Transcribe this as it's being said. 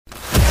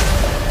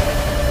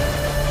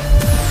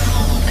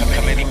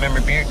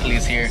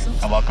Beardley's here,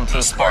 and welcome to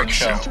the Sparks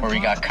Show, where we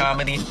got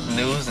comedy,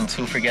 news, and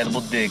two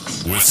forgettable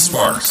digs. With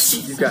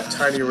Sparks. You've got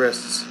tiny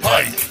wrists.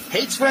 Pike.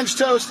 Hates French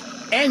toast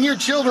and your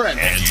children.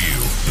 And you,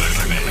 the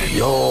committee.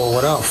 Yo,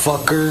 what up,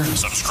 fucker?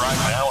 Subscribe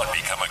now and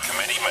become a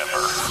committee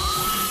member.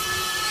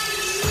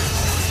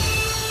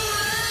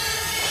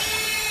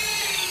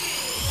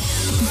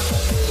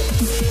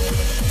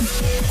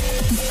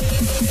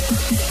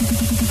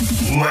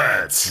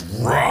 Let's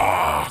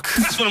rock.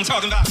 That's what I'm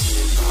talking about.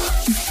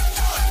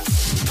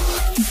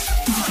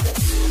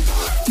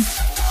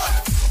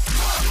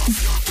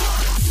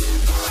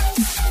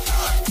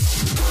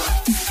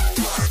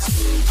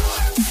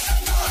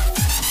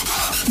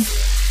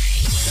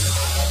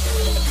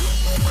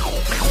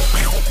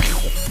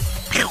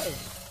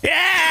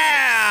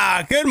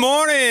 Yeah! Good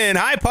morning.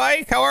 Hi,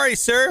 Pike. How are you,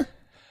 sir?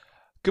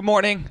 Good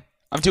morning.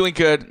 I'm doing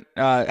good.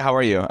 How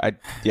are you?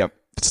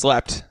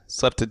 Slept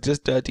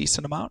just a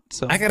decent amount.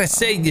 So I gotta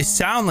say, you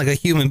sound like a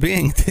human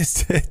being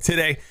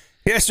today.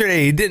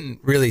 Yesterday, you didn't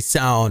really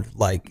sound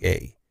like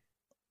a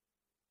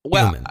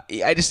human.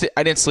 I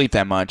didn't sleep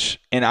that much,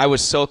 and I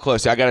was so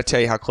close. I gotta tell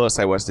you how close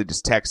I was to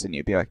just texting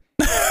you, be like,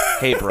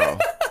 "Hey, bro,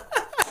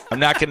 I'm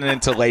not getting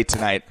into late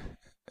tonight.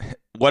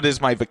 What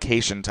does my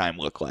vacation time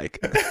look like?"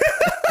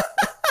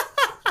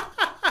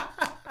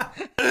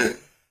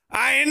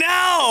 I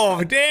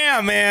know.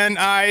 Damn, man.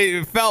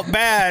 I felt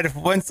bad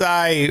once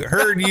I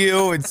heard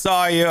you and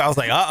saw you. I was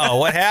like, uh-oh,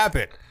 what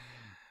happened?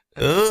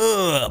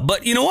 Ugh.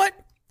 But you know what?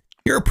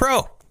 You're a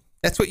pro.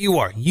 That's what you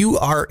are. You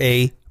are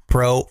a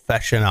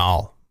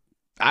professional.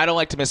 I don't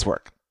like to miss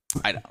work.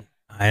 I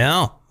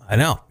know.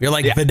 You're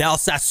like Vidal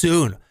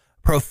Sassoon,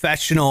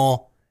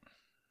 professional.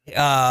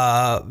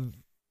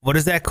 What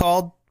is that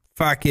called?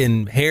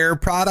 Fucking hair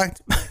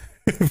product.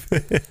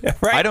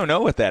 Right? I don't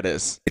know what that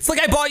is. It's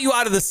like I bought you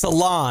out of the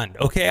salon,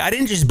 okay? I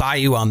didn't just buy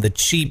you on the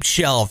cheap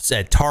shelves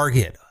at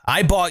Target.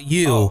 I bought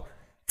you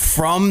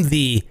from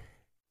the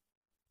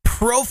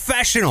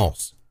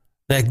professionals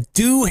that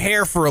do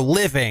hair for a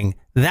living.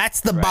 That's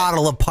the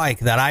bottle of Pike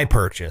that I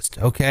purchased,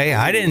 okay?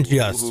 I didn't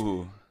just...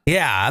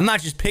 Yeah, I'm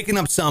not just picking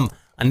up some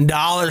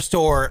dollar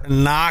store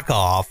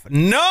knockoff.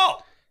 No!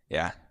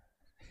 Yeah.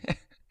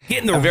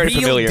 Getting the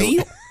real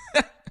deal.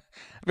 I'm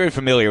very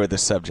familiar with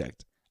this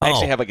subject. I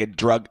actually have I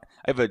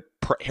have a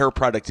hair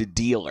product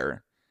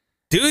dealer.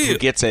 Do you? Who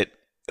gets it,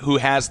 who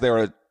has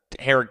their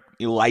hair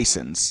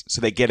license, so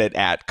they get it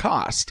at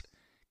cost.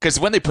 Because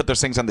when they put those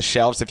things on the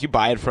shelves, if you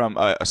buy it from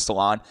a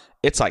salon,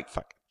 it's like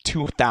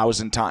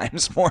 2,000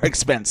 times more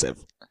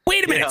expensive.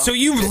 Wait a minute. So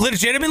you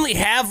legitimately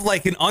have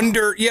like you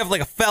have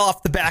like a fell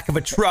off the back of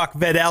a truck,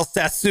 Vidal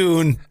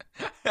Sassoon.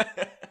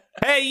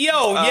 Hey,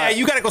 yo,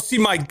 you got to go see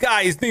my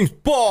guy. His name's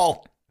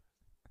Paul.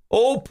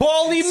 Oh,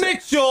 Paulie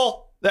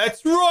Mitchell.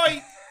 That's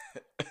right.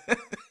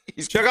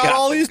 Check out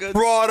all these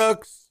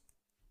products.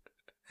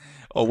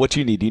 Oh, what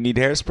you need? You need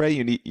hairspray?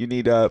 You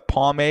need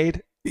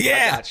pomade?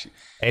 Yeah. I got you.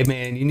 Hey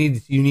man, you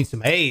need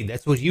some aid.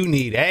 That's what you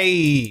need.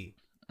 Hey.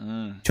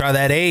 Try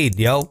that aid,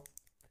 yo.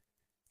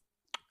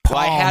 Well,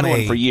 I had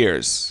one for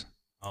years.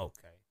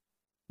 Okay.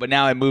 But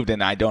now I moved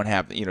and I don't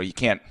have, you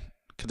can't,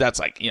 because that's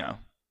like,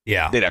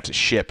 they'd have to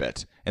ship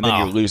it. And then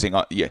you're losing,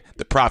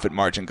 the profit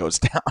margin goes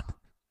down.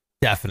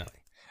 Definitely.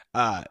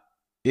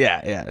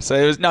 Yeah. So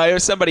it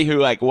was somebody who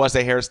like was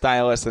a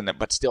hairstylist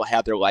but still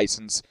had their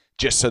license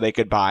just so they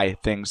could buy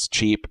things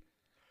cheap.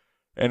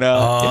 And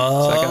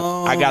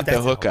so I got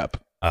the hookup.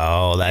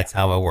 That's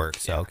how it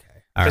works. Yeah. Okay.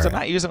 Because I'm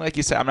not using, like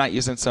you said, I'm not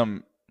using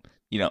some,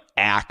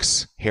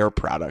 Axe hair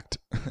product.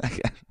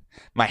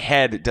 My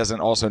head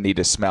doesn't also need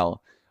to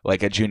smell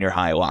like a junior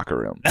high locker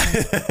room.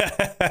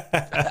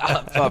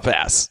 I'll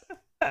pass.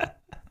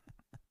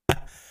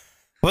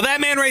 Well,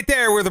 that man right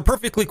there with the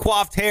perfectly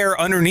coiffed hair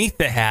underneath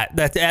the hat,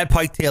 that's at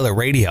Pike Taylor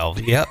Radio.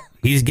 Yep,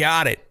 he's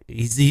got it.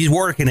 He's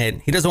working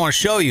it. He doesn't want to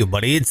show you,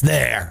 but it's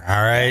there.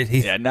 All right.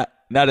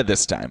 Not at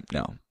this time.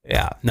 No.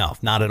 Yeah, no,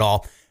 not at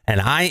all. And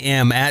I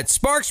am at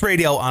Sparks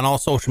Radio on all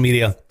social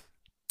media.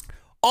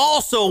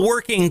 Also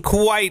working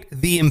quite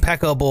the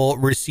impeccable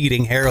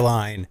receding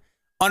hairline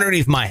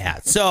underneath my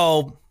hat.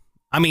 So,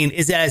 I mean,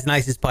 is that as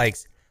nice as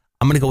Pike's?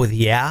 I'm going to go with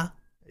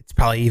It's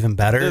probably even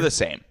better. They're the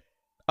same.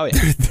 Oh, yeah.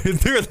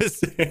 They're the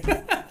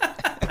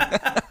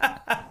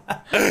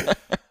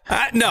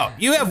same. No,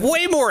 you have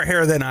way more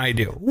hair than I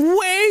do.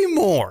 Way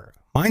more.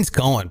 Mine's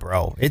going,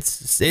 bro.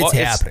 It's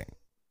happening.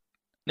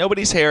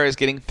 Nobody's hair is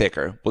getting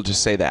thicker. We'll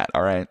just say that,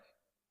 all right?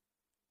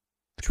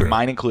 True.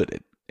 Mine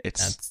included.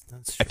 That's true.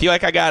 I feel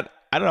like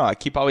I don't know, I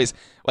keep always,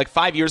 like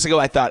 5 years ago,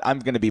 I thought I'm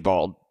going to be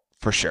bald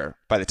for sure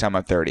by the time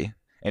I'm 30.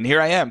 And here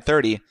I am,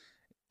 30.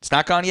 It's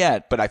not gone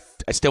yet, but I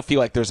still feel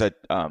like there's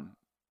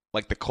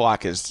like the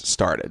clock has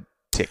started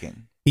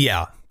ticking.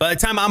 Yeah. By the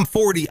time I'm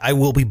 40, I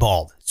will be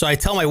bald. So I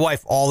tell my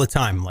wife all the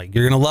time, like,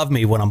 you're going to love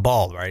me when I'm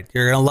bald, right?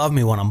 You're going to love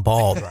me when I'm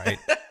bald, right?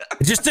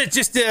 just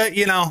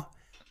to,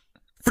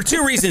 for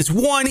two reasons.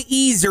 One,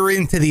 ease her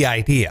into the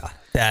idea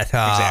that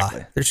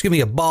exactly. There's going to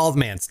be a bald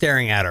man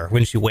staring at her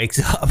when she wakes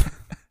up.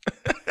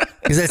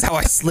 Because that's how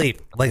I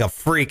sleep, like a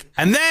freak.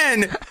 And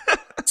then,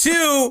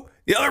 two,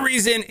 The other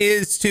reason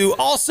is to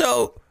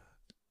also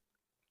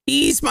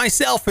ease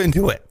myself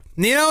into it.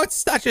 You know,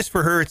 it's not just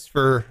for her, it's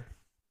for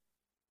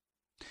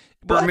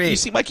me. You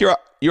seem like you're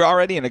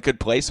already in a good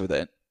place with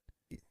it.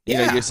 You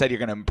know, Yeah. you said you're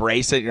going to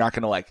embrace it. You're not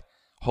going to like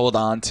hold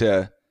on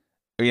to,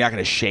 or you're not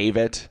going to shave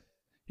it.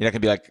 You're not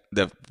going to be like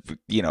the,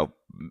 you know,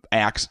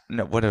 axe.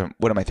 No, what am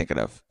I thinking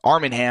of?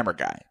 Arm and Hammer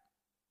guy.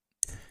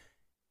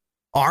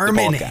 Arm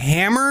and guy.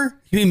 Hammer?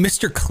 You mean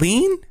Mr.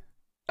 Clean?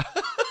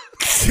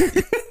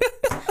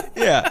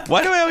 Yeah.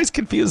 Why do I always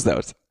confuse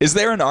those? Is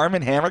there an Arm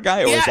and Hammer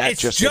guy, or is that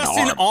it's just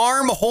an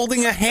arm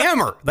holding a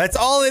hammer. That's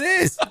all it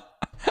is.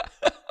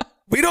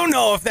 We don't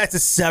know if that's a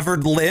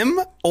severed limb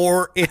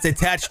or it's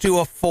attached to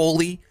a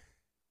fully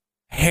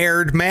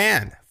haired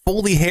man.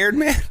 Fully haired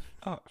man?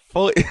 Oh,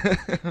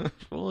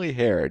 fully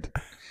haired.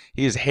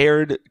 He is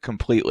haired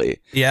completely.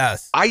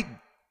 Yes. I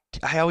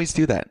always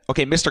do that.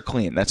 Okay, Mr.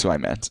 Clean. That's who I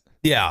meant.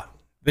 Yeah,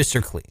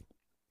 Mr. Clean.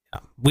 Yeah.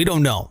 We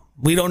don't know.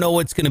 We don't know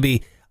what's going to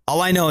be.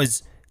 All I know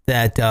is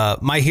that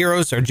my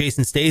heroes are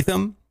Jason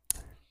Statham.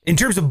 In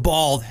terms of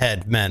bald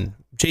head men,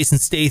 Jason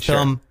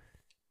Statham.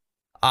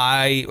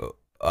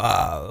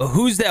 Sure.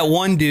 Who's that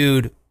one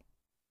dude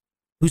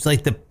who's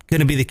like going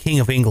to be the king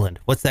of England?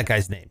 What's that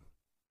guy's name?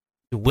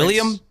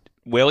 William?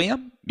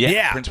 William?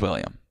 Yeah. Prince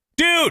William.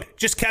 Dude,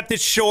 just kept it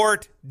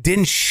short.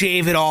 Didn't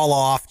shave it all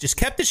off. Just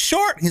kept it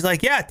short. He's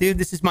like, yeah, dude,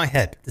 this is my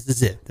head. This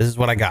is it. This is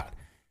what I got.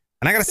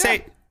 And I got to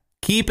say,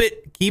 keep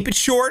it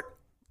short.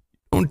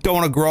 Don't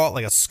want to grow out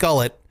like a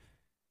skullet.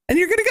 And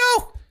you're going to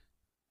go.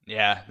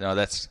 Yeah, no,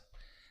 that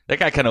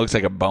guy kind of looks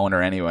like a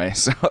boner anyway,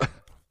 so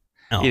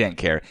he didn't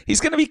care. He's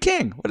going to be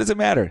king. What does it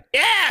matter?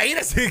 Yeah, he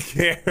doesn't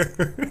care.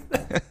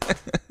 That's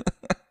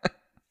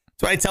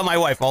what I tell my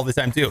wife all the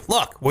time, too.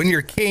 Look, when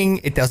you're king,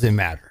 it doesn't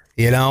matter.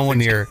 You know, when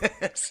you're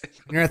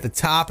at the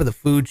top of the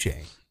food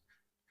chain,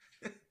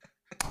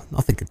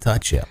 nothing can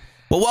touch you.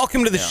 Well,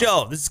 welcome to the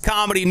show. This is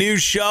Comedy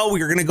News Show.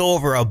 We're going to go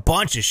over a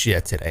bunch of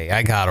shit today.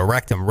 I got a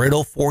rectum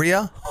riddle for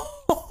you.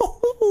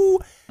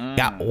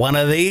 Got one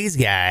of these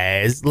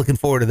guys. Looking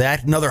forward to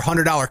that. Another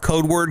 $100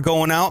 code word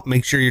going out.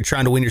 Make sure you're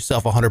trying to win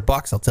yourself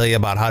 $100. I'll tell you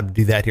about how to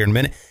do that here in a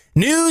minute.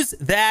 News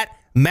that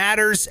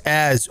matters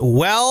as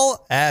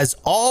well as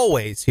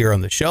always here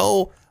on the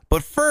show.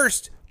 But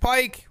first,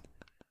 Pike,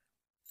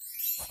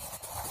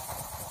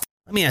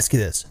 let me ask you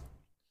this.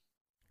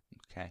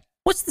 Okay.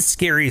 What's the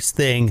scariest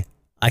thing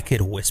I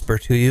could whisper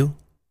to you?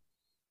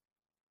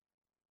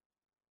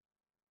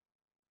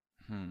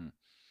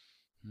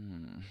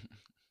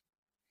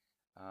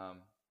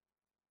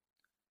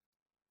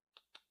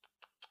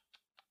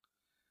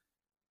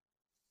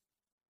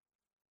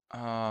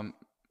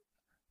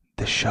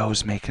 The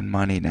show's making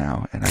money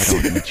now, and I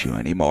don't need you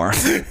anymore.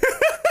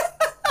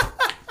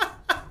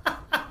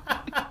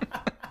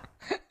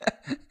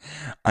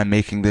 I'm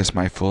making this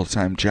my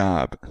full-time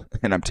job,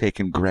 and I'm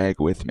taking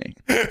Greg with me.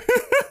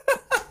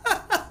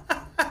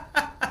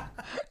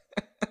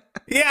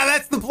 Yeah,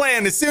 that's the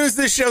plan. As soon as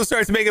this show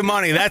starts making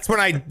money, that's when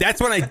I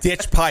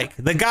ditch Pike,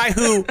 the guy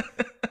who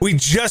we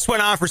just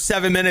went on for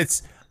 7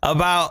 minutes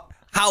about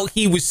how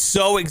he was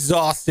so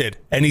exhausted,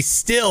 and he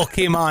still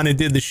came on and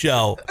did the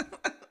show.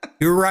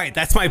 You're right.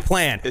 That's my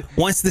plan.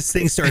 Once this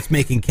thing starts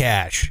making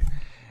cash,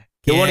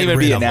 it won't even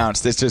rid be of 'em.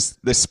 announced. It's just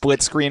the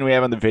split screen we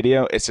have on the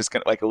video. It's just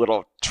gonna like a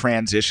little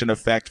transition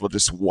effect will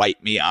just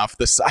wipe me off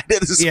the side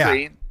of the Yeah.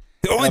 screen.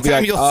 The only I'll be time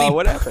like, you'll see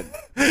what happened?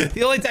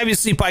 The only time you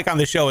see Pike on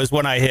the show is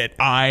when I hit.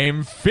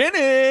 I'm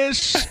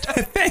finished.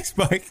 Thanks,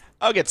 Pike.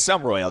 I'll get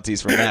some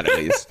royalties from that at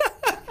least.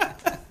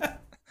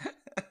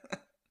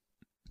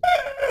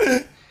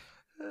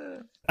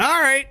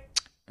 All right.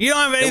 You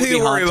don't have anything be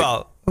to worry haunting.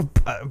 about.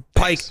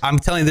 Pike, I'm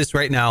telling you this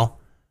right now.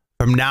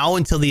 From now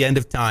until the end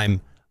of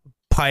time,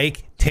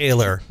 Pike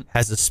Taylor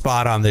has a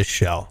spot on this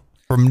show.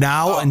 From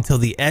now until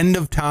the end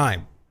of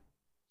time,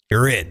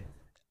 you're in.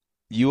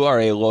 You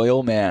are a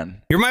loyal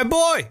man. You're my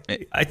boy.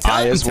 I'm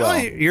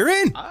telling you, you're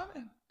in. I'm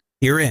in.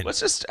 You're in. Let's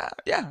just,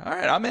 yeah, all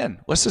right, I'm in.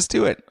 Let's just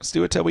do it. Let's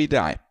do it till we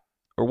die.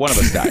 Or one of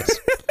us dies.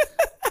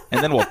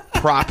 And then we'll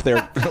prop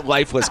their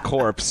lifeless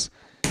corpse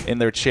in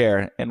their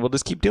chair, and we'll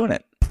just keep doing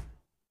it.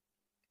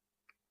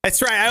 That's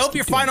right. I hope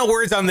your final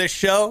words on this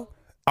show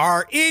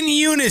are in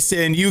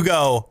unison. You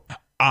go,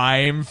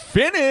 I'm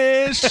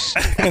finished.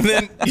 and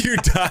then you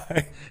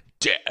die.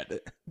 Dead.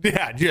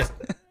 Yeah, just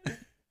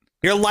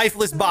your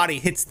lifeless body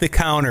hits the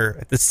counter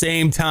at the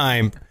same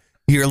time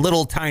your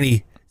little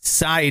tiny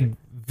side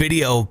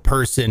video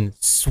person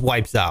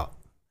swipes out.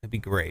 That'd be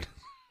great.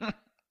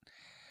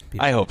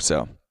 I hope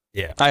so.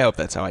 Yeah. I hope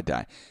that's how I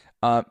die.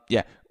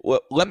 Yeah. Well,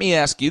 let me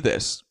ask you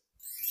this.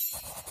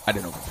 I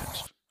didn't know if we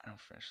finished.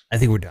 I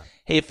think we're done.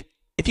 Hey,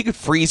 if you could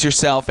freeze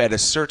yourself at a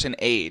certain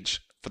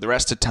age for the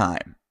rest of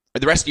time, or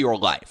the rest of your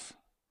life,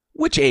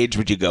 which age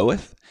would you go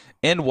with,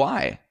 and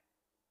why?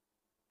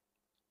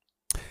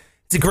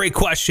 It's a great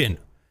question.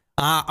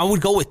 I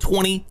would go with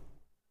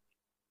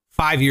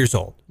 25 years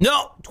old.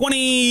 No,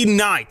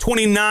 29.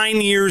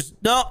 29 years.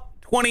 No,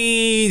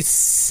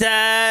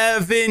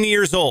 27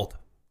 years old.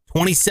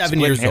 27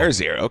 years Splitting old. hairs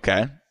here.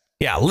 Okay.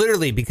 Yeah,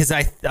 literally, because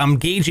I'm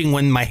gauging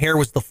when my hair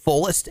was the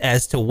fullest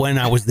as to when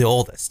I was the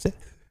oldest.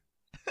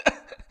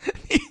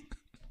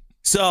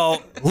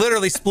 So,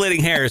 literally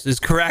splitting hairs is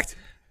correct.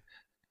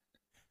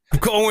 I'm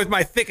going with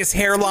my thickest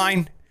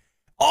hairline.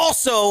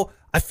 Also,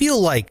 I feel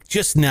like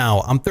just now,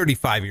 I'm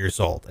 35 years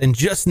old, and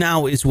just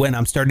now is when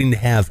I'm starting to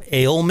have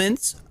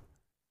ailments.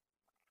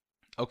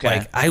 Okay.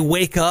 Like, I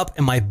wake up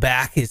and my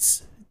back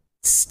is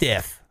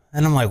stiff.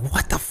 And I'm like,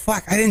 what the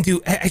fuck? I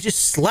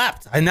just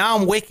slept. And now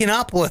I'm waking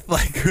up with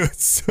like a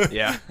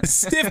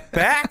stiff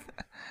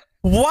back.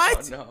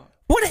 What? Oh, no.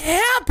 What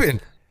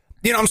happened?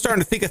 You know, I'm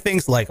starting to think of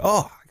things like,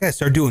 oh, I gotta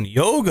start doing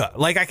yoga.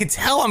 Like, I can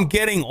tell I'm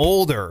getting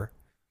older.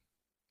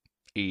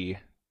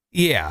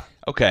 Yeah.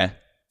 Okay.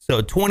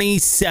 So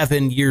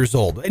 27 years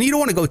old. And you don't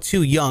want to go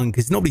too young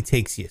because nobody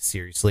takes you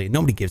seriously.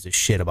 Nobody gives a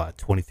shit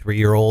about a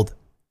 23-year-old.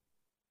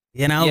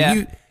 You know,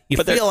 you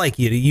feel like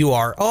you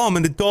are, oh, I'm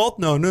an adult.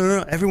 No.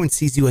 Everyone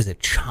sees you as a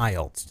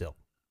child still.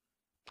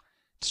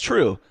 It's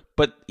true,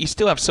 but you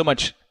still have so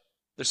much,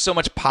 there's so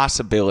much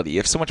possibility. You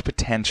have so much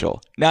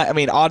potential. Now, I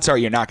mean, odds are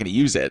you're not going to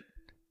use it,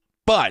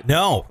 but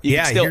no,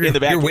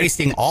 you're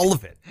wasting all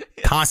of it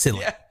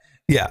constantly.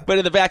 Yeah. But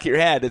in the back of your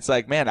head, it's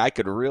like, man, I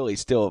could really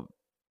still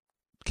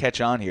catch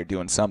on here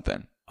doing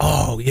something.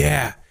 Oh,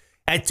 yeah.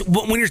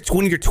 When you're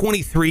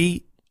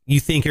 23, you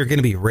think you're going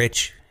to be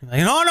rich.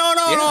 Like, no,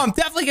 I'm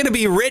definitely going to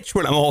be rich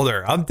when I'm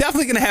older. I'm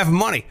definitely going to have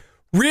money.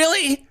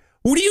 Really?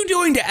 What are you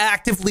doing to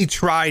actively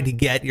try to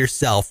get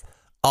yourself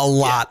a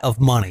lot of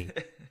money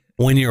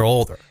when you're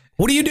older?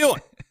 What are you doing?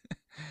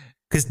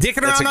 Because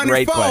dicking around on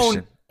your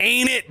phone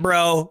ain't it,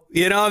 bro.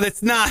 You know,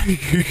 that's not,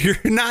 you're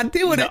not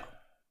doing it.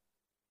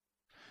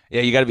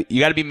 Yeah, you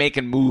gotta be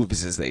making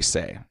moves, as they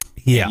say.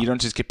 Yeah. You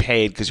don't just get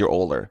paid because you're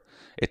older,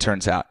 it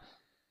turns out.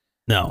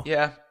 No.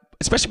 Yeah.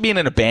 Especially being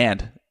in a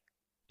band.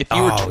 If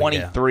you were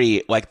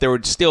 23, like there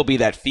would still be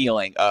that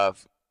feeling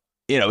of,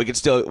 you know, we could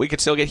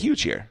still get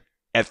huge here.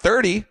 At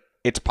 30,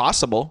 it's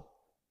possible.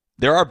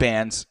 There are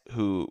bands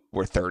who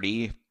were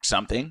 30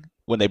 something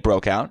when they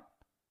broke out,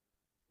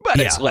 but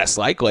it's less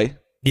likely.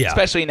 Yeah.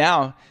 Especially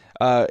now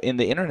in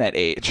the internet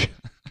age.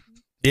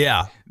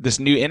 Yeah. This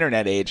new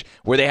internet age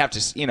where they have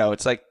to, you know,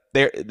 it's like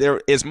they're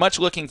as much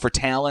looking for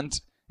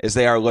talent as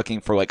they are looking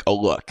for like a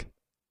look.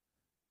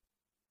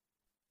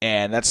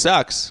 And that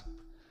sucks.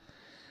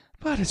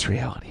 But it's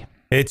reality.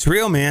 It's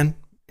real, man.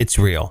 It's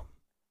real.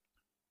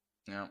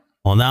 Yeah.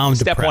 Well, now I'm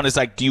Step depressed. one is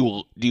like, do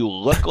you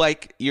look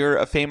like you're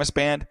a famous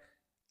band?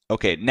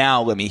 Okay,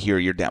 now let me hear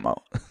your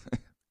demo.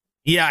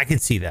 Yeah, I can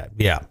see that.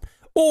 Yeah.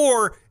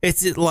 Or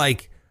it's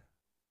like,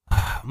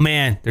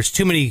 man, there's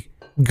too many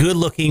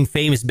good-looking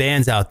famous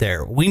bands out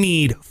there. We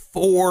need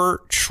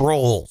 4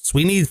 trolls.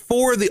 We need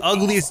 4 of the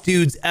ugliest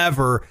dudes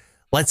ever.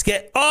 Let's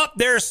get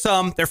there's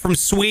some. They're from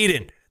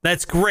Sweden.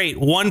 That's great.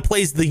 One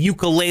plays the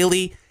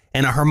ukulele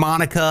and a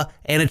harmonica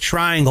and a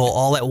triangle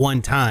all at one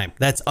time.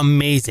 That's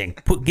amazing.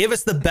 Give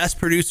us the best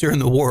producer in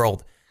the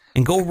world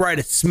and go write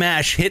a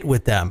smash hit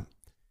with them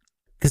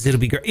because it'll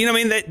be great. You know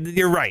what I mean?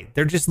 You're right.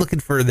 They're just looking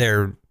for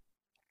their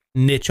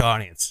niche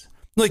audience.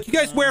 Like, you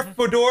guys wear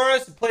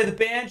fedoras and play the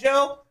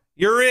banjo?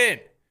 You're in.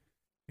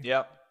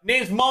 Yep.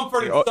 Name's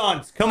Mumford and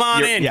Sons. Come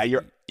on in.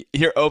 Yeah,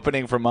 you're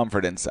opening for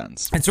Mumford and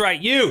Sons. That's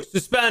right. You,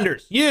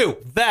 suspenders. You,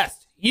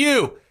 vest.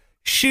 You,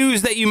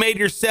 shoes that you made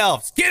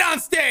yourselves. Get on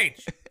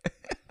stage.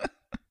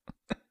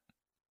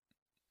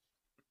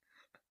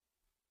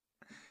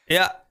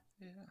 Yeah.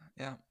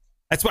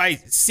 That's why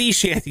sea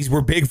shanties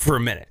were big for a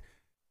minute.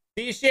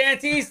 Sea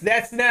shanties,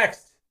 that's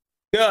next.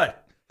 Good.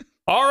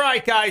 All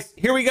right, guys,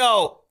 here we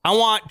go. I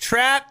want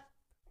trap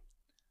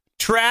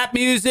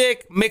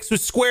music mixed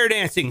with square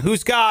dancing.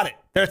 Who's got it?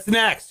 That's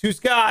next. Who's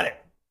got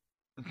it?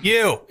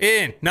 You,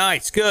 in.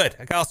 Nice, good.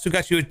 I also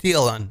got you a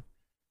deal on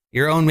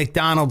your own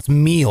McDonald's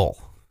meal.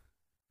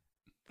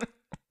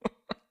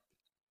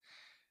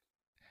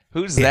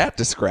 Who's that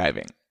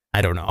describing?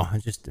 I don't know. I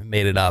just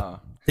made it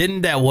up.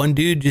 Didn't that one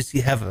dude just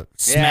have a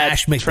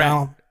smash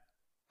McDonald's?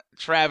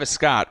 Travis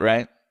Scott,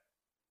 right?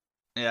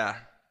 Yeah.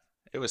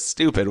 It was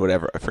stupid,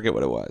 whatever. I forget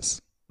what it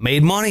was.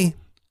 Made money.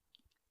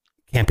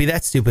 Can't be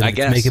that stupid. I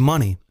guess. Making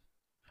money.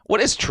 What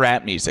is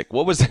trap music?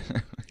 What was it?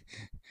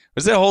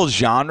 Was it a whole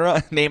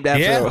genre named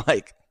after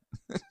like?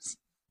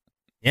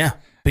 Yeah,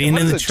 being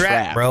in the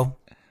trap, bro.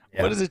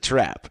 Yeah. What is a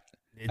trap?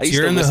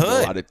 You're in the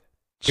hood.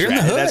 You're in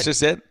the hood. That's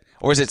just it.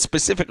 Or is it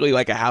specifically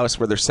like a house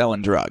where they're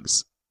selling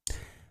drugs?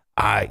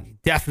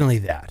 Definitely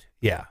that.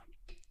 Yeah.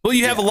 Well,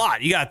 you have a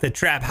lot. You got the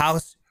trap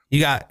house.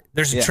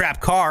 There's a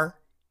trap car.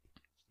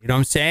 You know what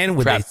I'm saying?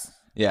 Trap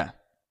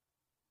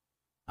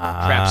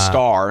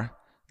star.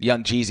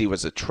 Young Jeezy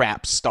was a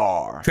trap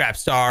star. Trap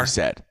star. He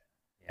said.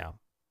 Yeah.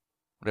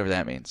 Whatever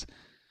that means.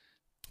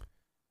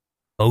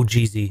 Oh,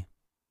 Jeezy.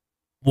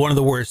 One of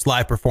the worst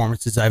live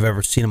performances I've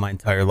ever seen in my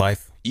entire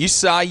life. You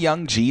saw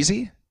Young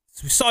Jeezy?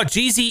 We saw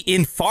Jeezy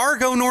in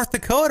Fargo, North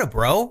Dakota,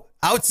 bro.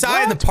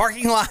 Outside the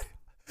parking lot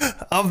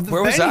of the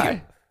Where was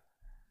I?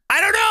 I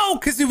don't know,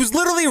 because it was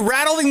literally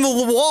rattling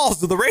the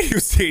walls of the radio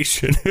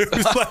station. It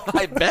was like,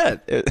 I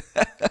bet.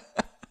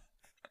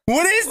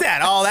 What is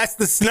that? Oh, that's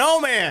the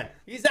snowman.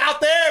 He's out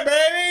there,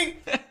 baby.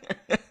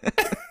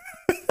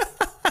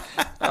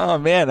 Oh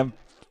man, I'm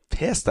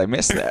pissed. I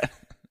missed that.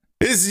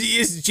 Is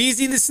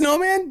Jeezy the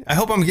snowman? I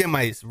hope I'm getting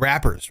my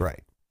rappers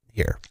right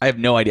here. I have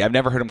no idea. I've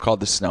never heard him called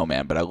the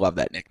Snowman, but I love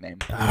that nickname.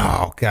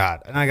 Oh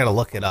God, and I gotta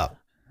look it up.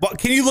 Well,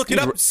 can you look it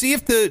up? See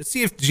if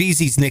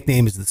Jeezy's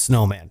nickname is the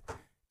snowman.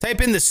 Type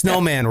in the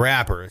snowman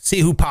rapper. See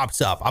who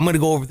pops up. I'm gonna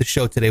go over the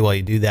show today while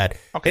you do that.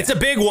 Okay. It's a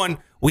big one.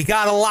 We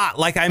got a lot,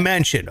 like I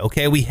mentioned.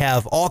 Okay, we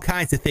have all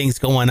kinds of things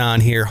going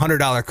on here.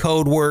 $100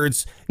 code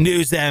words,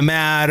 news that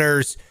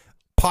matters.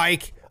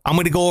 Pike. I'm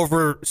going to go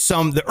over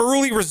the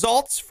early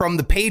results from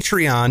the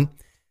Patreon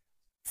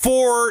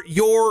for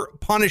your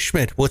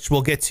punishment, which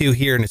we'll get to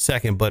here in a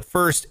second. But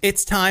first,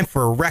 it's time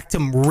for a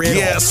rectum riddle.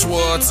 Guess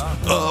what's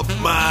up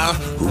my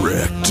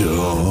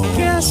rectum?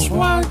 Guess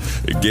what?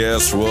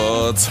 Guess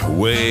what's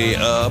way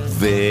up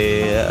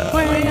there?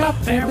 Way up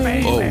there,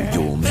 baby. Oh,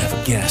 you'll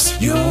never guess.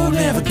 You'll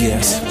never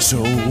guess.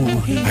 So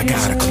I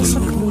got a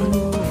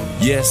clue.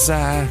 Yes,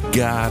 I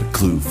got a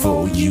clue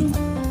for you.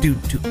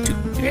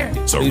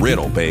 It's a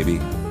riddle, baby.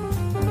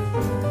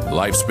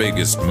 Life's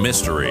biggest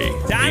mystery.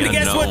 Time to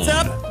guess what's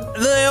up.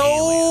 The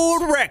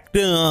old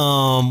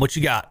rectum. What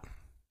you got?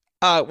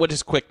 Well,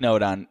 just a quick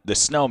note on the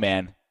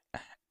snowman.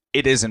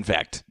 It is, in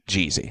fact,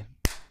 Jeezy.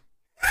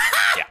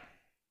 Yeah.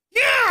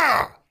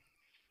 Yeah.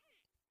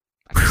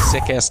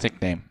 Sick-ass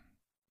nickname.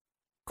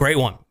 Great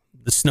one.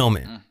 The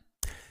snowman.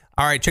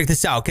 All right, check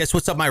this out. Guess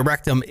what's up my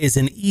rectum is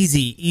an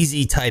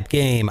easy type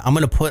game. I'm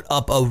going to put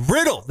up a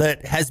riddle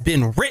that has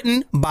been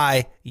written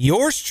by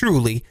yours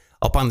truly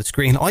up on the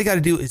screen. All you got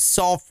to do is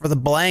solve for the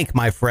blank,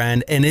 my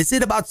friend. And is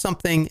it about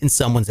something in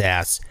someone's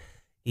ass?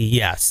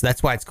 Yes.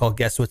 That's why it's called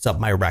Guess What's Up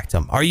My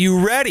Rectum. Are you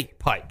ready,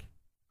 Pike?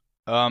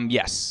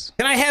 Yes.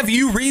 Can I have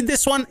you read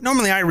this one?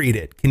 Normally I read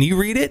it. Can you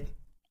read it?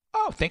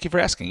 Oh, thank you for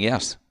asking.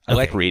 Yes. I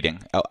like reading.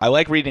 I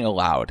like reading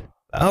aloud.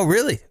 Oh,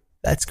 really?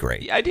 That's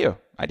great. Yeah, I do.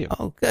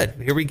 Oh, good.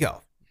 Here we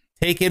go.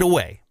 Take it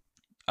away.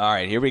 All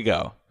right, here we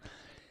go.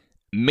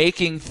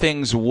 Making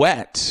things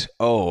wet.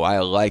 Oh, I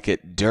like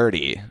it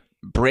dirty.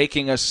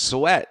 Breaking a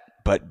sweat,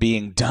 but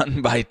being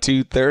done by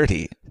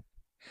 2:30.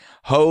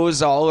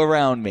 Hose all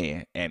around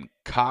me and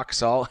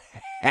cocks all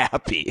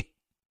happy.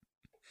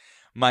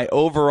 My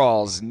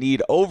overalls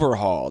need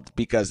overhauled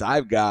because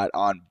I've got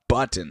on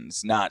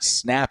buttons, not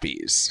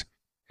snappies.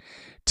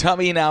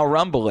 Tummy now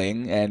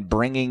rumbling and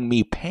bringing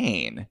me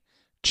pain.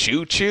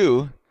 Choo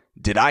choo.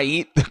 Did I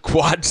eat the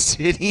Quad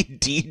City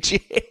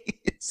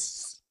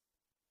DJs?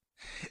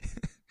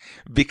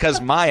 Because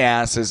my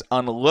ass is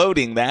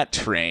unloading that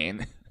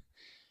train.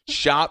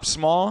 Shop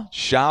small,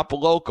 shop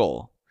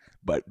local,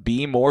 but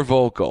be more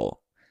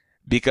vocal.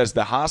 Because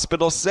the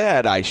hospital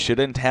said I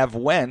shouldn't have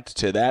went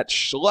to that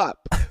schlup.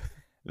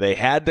 They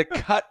had to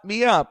cut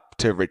me up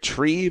to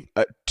retrieve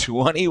a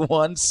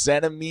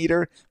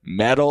 21-centimeter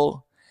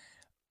metal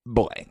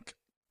blank.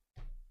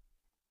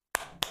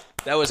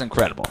 That was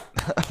incredible.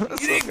 You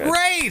did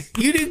great.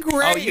 You did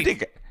great. Oh, you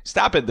did.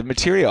 Stop it. The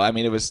material. I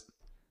mean, it was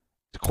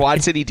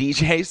Quad City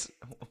DJs.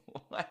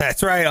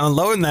 That's right.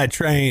 Unloading that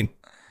train.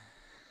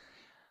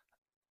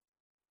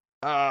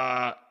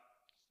 Metal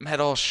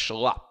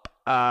schlup.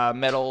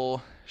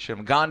 Metal. Should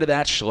have gone to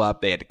that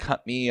schlup. They had to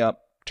cut me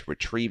up to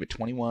retrieve a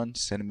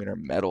 21-centimeter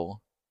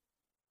metal.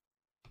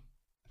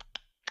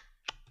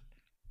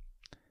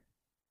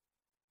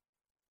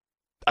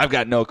 I've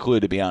got no clue,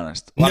 to be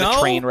honest. A lot of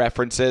train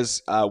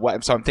references.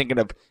 So I'm thinking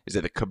of, is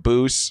it the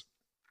caboose?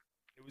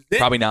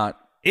 Probably not.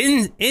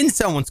 In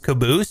someone's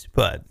caboose,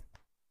 but.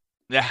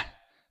 Yeah,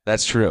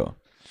 that's true.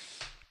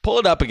 Pull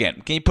it up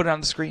again. Can you put it on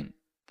the screen?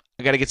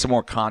 I got to get some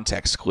more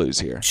context clues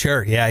here.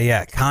 Sure,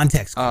 yeah.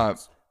 Context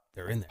clues.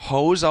 They're in there.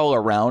 Hose all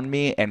around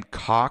me and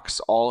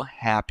cocks all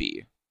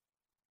happy.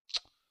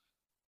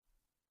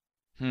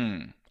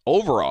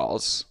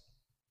 Overalls.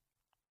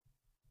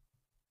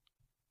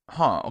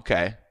 Huh,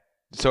 okay.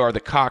 So are the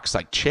cocks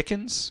like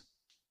chickens?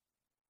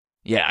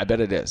 Yeah, I bet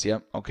it is.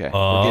 Yep. Okay.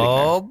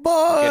 Oh,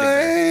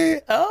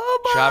 boy.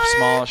 Shop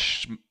small,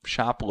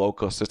 shop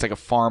local. So it's like a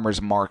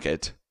farmer's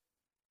market.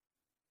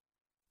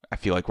 I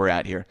feel like we're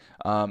at here.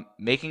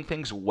 Making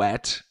things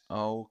wet.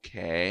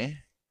 Okay.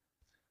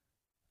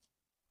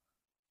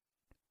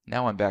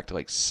 Now I'm back to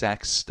like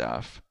sex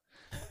stuff.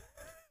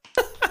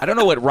 I don't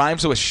know what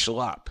rhymes with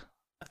schlup.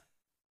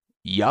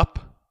 Yup.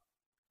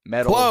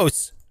 Metal.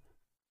 Close.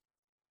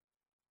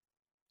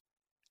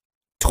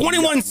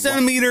 21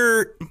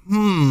 centimeter. It's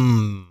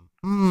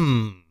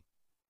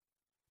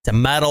a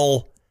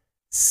metal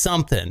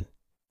something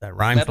that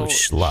rhymes metal with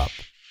schlup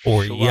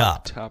or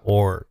yup tup,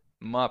 or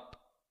mup.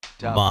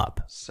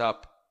 Mup.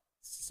 Sup.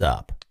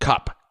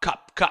 Cup.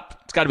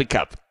 It's got to be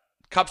cup.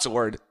 Cup's a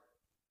word.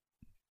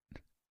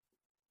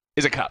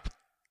 Is a cup.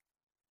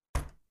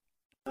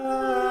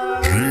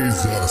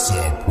 Jesus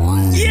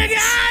approved. You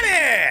got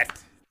it.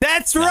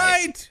 That's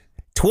right.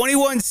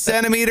 21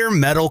 centimeter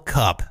metal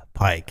cup,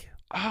 Pike.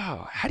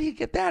 Oh, how do you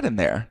get that in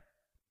there?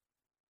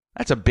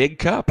 That's a big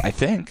cup, I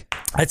think.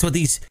 That's what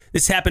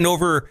this happened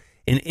over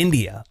in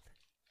India.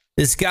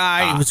 This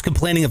guy was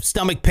complaining of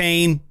stomach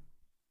pain.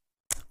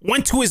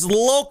 went to his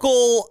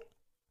local,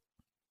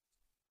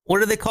 what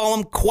do they call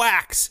them?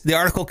 Quacks. The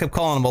article kept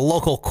calling him a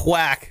local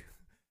quack.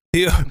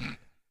 The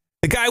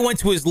guy went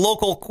to his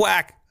local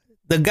quack.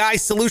 The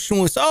guy's solution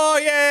was, oh,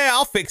 yeah,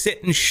 I'll fix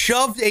it, and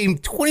shoved a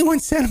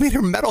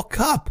 21-centimeter metal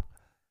cup.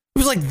 It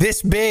was like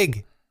this big.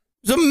 It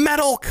was a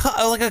metal cup,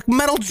 like a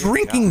metal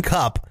drinking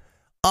cup,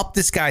 up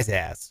this guy's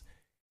ass.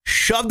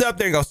 Shoved it up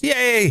there and goes,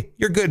 yay,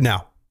 you're good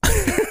now.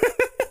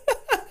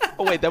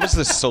 Oh, wait, that was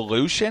the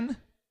solution?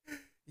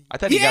 I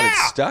thought he got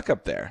it stuck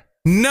up there.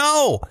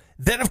 No.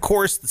 Then, of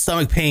course, the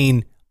stomach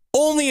pain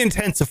only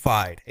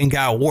intensified and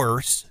got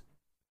worse.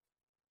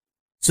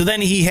 So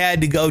then he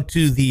had to go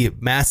to the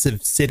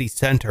massive city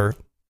center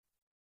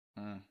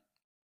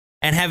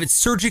and have it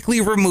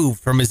surgically removed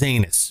from his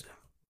anus.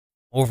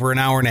 Over an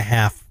hour and a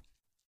half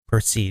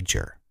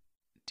procedure.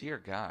 Dear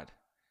God.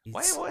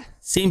 What?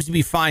 Seems to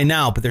be fine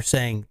now, but they're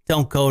saying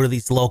don't go to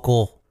these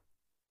local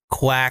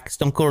quacks.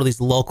 Don't go to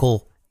these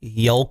local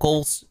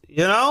yokels,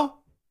 you know?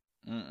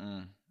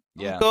 Yeah.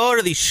 Don't go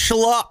to these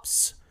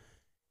schlups.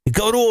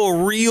 Go to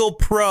a real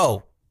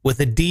pro with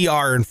a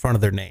DR in front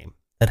of their name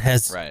that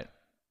has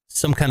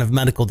some kind of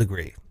medical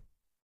degree.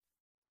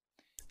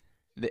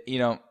 You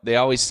know, they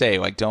always say,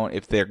 like, don't,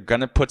 if they're going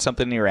to put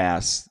something in your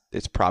ass,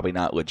 it's probably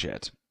not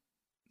legit.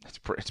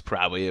 It's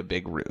probably a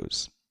big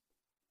ruse.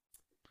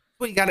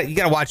 Well, you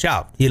gotta watch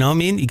out. You know what I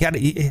mean? You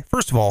gotta,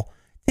 first of all,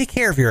 take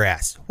care of your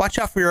ass. Watch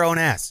out for your own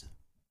ass.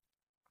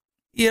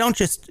 You don't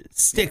just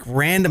stick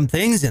random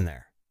things in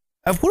there.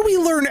 What do we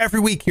learn every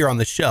week here on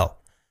the show?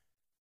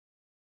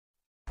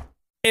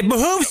 It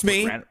behooves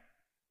me,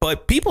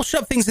 but people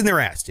shove things in their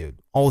ass, dude,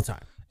 all the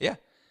time. Yeah.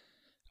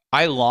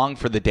 I long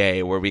for the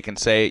day where we can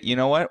say, you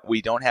know what?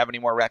 We don't have any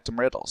more rectum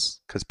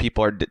riddles because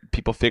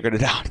people figured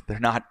it out. They're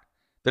not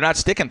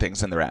sticking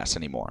things in their ass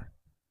anymore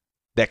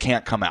that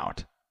can't come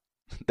out.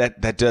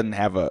 That doesn't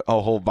have a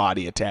whole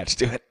body attached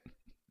to it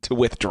to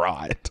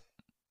withdraw it.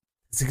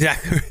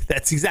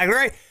 That's exactly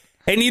right.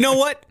 And you know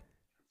what?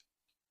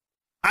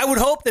 I would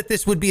hope that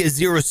this would be a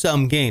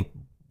zero-sum game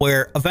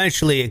where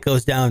eventually it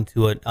goes down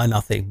to a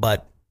nothing.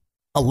 But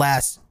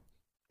alas,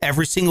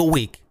 every single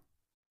week,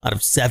 out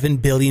of 7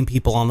 billion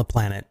people on the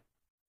planet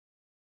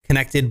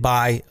connected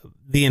by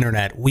the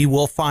internet, we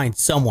will find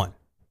someone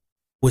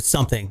with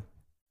something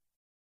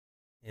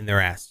in their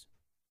ass.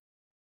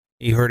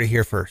 You heard it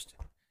here first.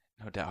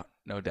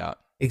 No doubt.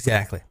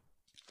 Exactly.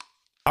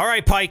 All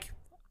right, Pike.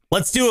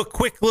 Let's do a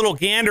quick little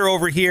gander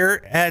over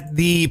here at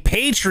the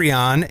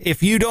Patreon.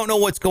 If you don't know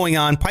what's going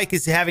on, Pike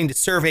is having to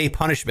serve a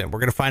punishment. We're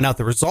going to find out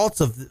the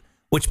results of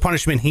which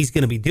punishment he's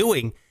going to be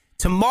doing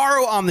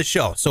tomorrow on the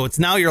show. So it's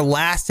now your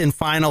last and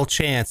final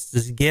chance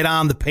to get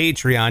on the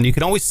Patreon. You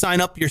can always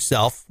sign up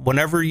yourself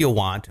whenever you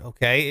want,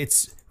 okay?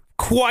 It's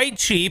quite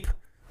cheap.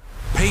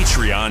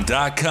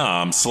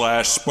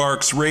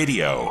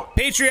 Patreon.com/SparksRadio.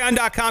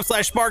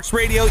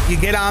 Patreon.com/SparksRadio. You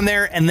get on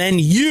there, and then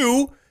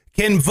you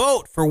can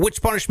vote for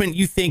which punishment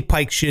you think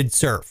Pike should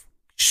serve.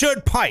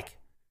 Should Pike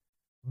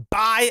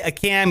buy a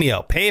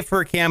cameo, pay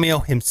for a cameo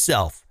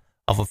himself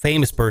of a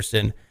famous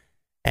person,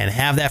 and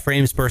have that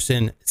famous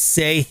person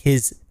say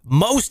his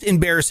most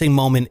embarrassing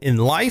moment in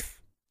life,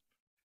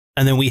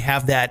 and then we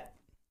have that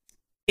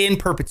in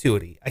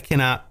perpetuity?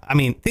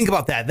 Think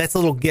about that. That's a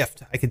little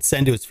gift I could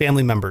send to his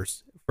family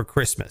members for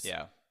Christmas.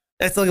 Yeah.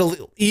 That's like a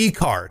little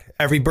e-card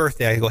every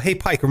birthday. I go, hey,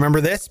 Pike,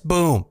 remember this?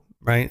 Boom.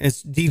 Right?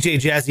 It's DJ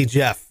Jazzy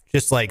Jeff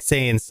just like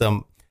saying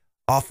some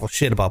awful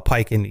shit about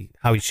Pike and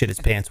how he shit his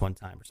pants one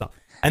time or something.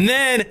 And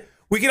then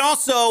we can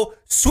also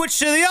switch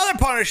to the other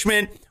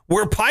punishment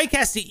where Pike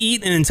has to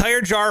eat an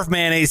entire jar of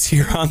mayonnaise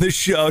here on the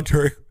show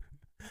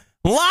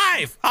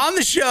live on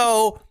the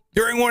show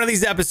during one of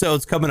these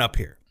episodes coming up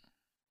here.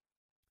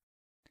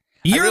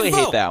 I really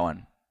hate that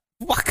one.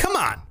 Well, come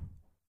on.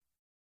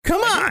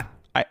 Come on.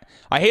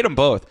 I hate them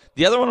both.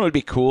 The other one would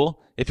be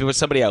cool if it was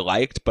somebody I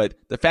liked, but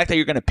the fact that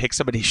you're going to pick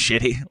somebody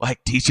shitty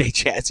like DJ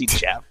Jazzy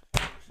Jeff,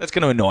 that's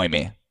going to annoy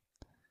me.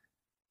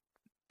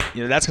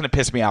 You know, that's going to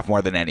piss me off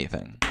more than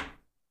anything.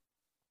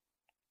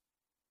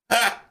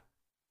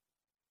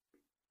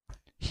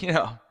 You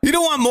know. You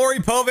don't want Maury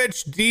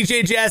Povich,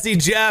 DJ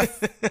Jazzy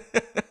Jeff,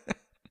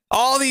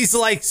 all these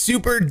like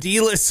super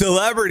D-list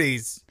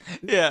celebrities.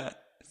 Yeah.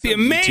 It'd be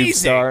amazing. YouTube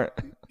star.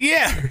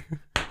 Yeah.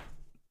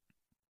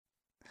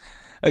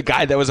 A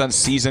guy that was on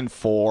season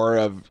 4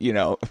 of,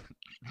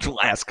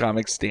 Last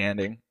Comic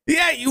Standing.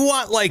 Yeah, you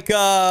want like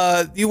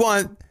you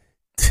want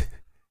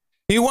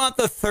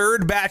the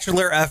third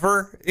Bachelor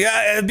ever?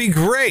 Yeah, it'd be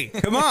great.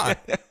 Come on.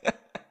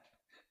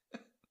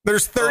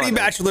 There's 30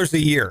 Bachelors a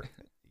year.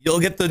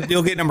 You'll get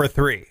number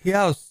 3.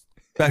 Yeah,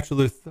 that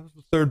was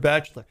the third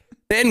Bachelor.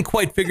 They hadn't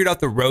quite figured out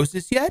the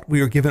roses yet.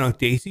 We were giving out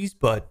daisies,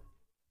 but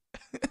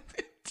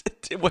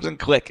it wasn't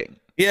clicking.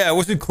 Yeah, it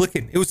wasn't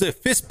clicking. It was a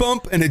fist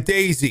bump and a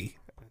daisy.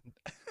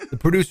 The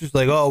producer's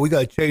like, "Oh, we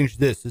gotta change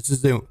this. This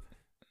isn't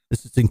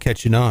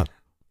catching on."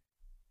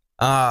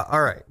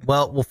 All right.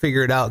 Well, we'll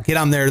figure it out. Get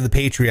on there to the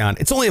Patreon.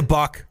 It's only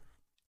 $1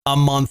 a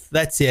month.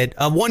 That's it.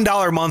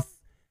 $1 a month,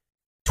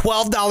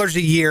 $12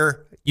 a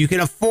year. You can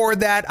afford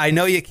that. I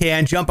know you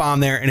can. Jump on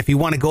there. And if you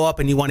want to go up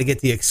and you want to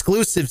get the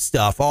exclusive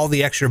stuff, all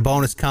the extra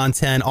bonus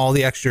content, all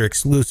the extra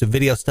exclusive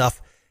video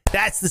stuff,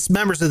 that's the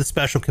members of the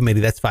special committee.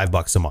 That's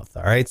 $5 a month.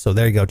 All right. So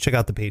there you go. Check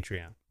out the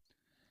Patreon.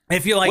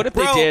 If you're like, what if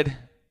bro, they did?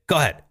 Go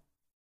ahead.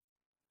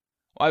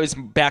 Well, I was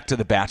back to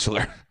The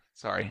Bachelor.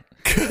 Sorry.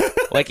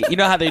 Like, you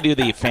know how they do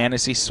the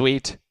fantasy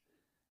suite?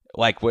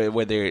 Like where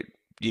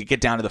you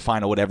get down to the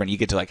final, whatever, and you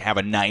get to like have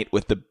a night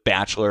with the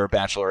Bachelor or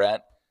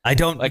Bachelorette. I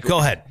don't like. Go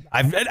ahead.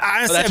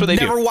 Honestly, I've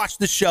never watched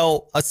the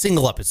show a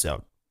single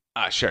episode.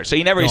 Sure. So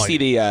you never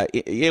see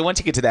once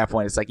you get to that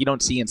point, it's like you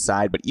don't see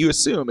inside, but you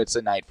assume it's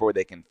a night where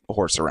they can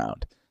horse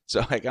around.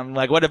 So like I'm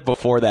like, what if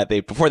before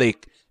they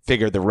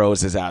figured the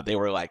roses out, they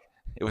were like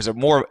it was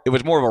more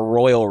of a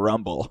Royal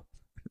Rumble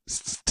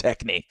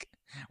technique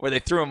where they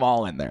threw them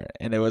all in there,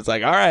 and it was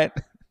like, all right,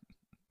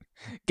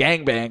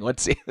 gangbang.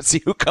 Let's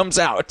see who comes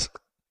out.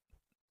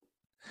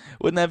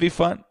 Wouldn't that be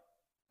fun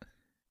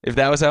if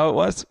that was how it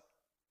was?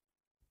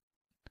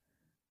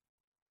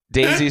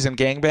 Daisies and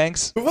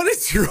gangbangs? What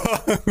is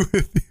wrong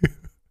with you?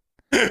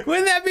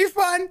 Wouldn't that be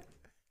fun?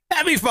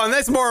 That'd be fun.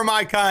 That's more of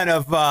my kind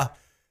of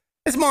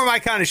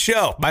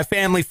show. My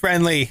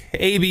family-friendly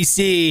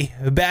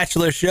ABC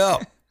Bachelor show.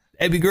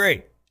 That'd be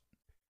great.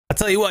 I'll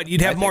tell you what,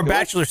 you'd have more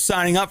bachelors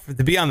signing up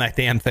to be on that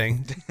damn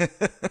thing.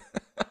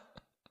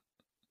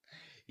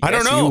 I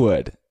don't know. You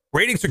would.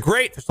 Ratings are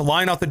great. There's a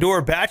line out the door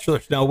of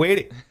bachelors now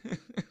waiting.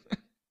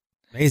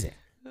 Amazing.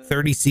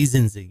 30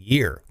 seasons a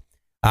year.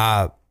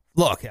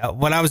 Look,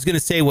 what I was going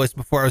to say was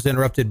before I was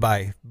interrupted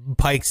by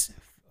Pike's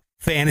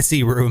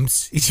fantasy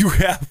rooms, you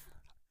have...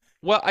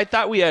 Well, I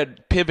thought we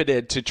had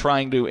pivoted to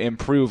trying to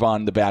improve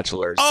on The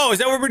Bachelor's. Oh, is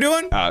that what we're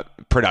doing?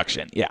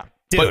 Production, yeah.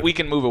 Dude, but we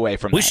can move away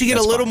from that. We should get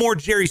a little more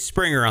Jerry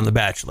Springer on The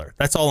Bachelor.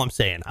 That's all I'm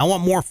saying. I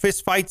want more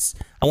fist fights.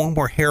 I want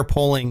more hair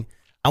pulling.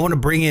 I want to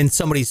bring in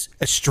somebody's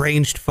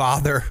estranged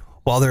father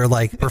while they're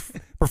like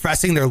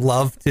professing their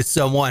love to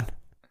someone.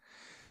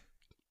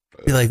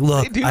 Be like,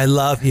 look, I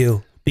love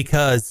you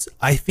because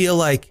I feel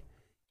like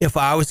if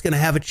I was going to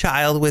have a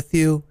child with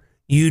you,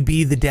 you'd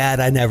be the dad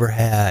I never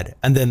had.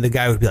 And then the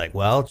guy would be like,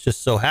 well, it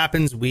just so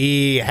happens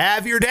we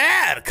have your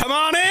dad. Come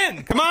on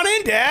in. Come on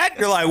in, Dad.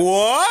 You're like,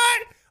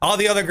 what? All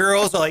the other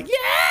girls are like,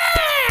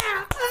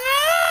 yeah.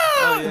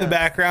 In the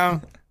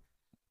background.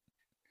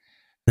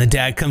 The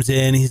dad comes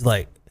in. He's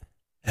like,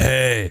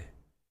 hey,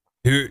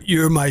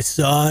 you're my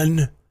son.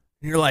 And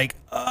you're like,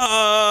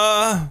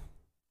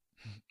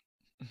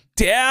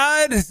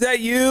 Dad, is that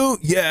you?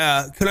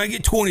 Yeah. Can I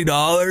get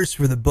 $20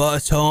 for the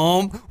bus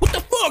home? What the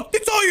fuck?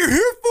 That's all you're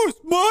here for is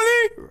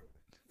money?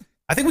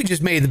 I think we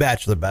just made The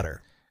Bachelor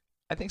better.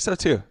 I think so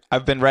too.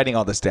 I've been writing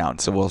all this down,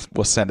 so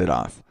we'll send it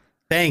off.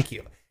 Thank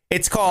you.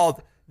 It's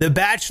called The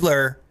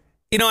Bachelor.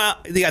 You know,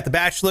 you got The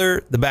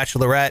Bachelor, The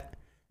Bachelorette.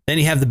 Then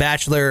you have The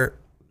Bachelor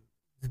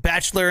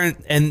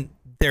and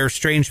their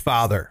estranged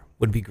father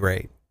would be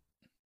great.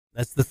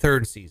 That's the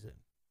third season.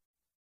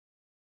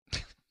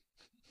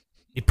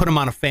 You put him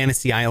on a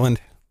fantasy island.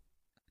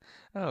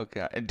 Oh,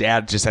 God. And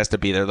Dad just has to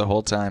be there the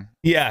whole time.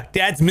 Yeah,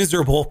 Dad's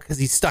miserable because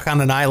he's stuck on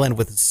an island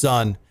with his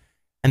son.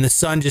 And the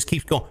son just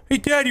keeps going, hey,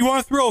 Dad, you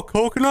want to throw a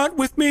coconut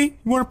with me?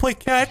 You want to play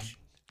catch?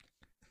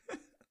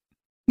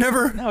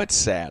 Never. No, it's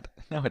sad.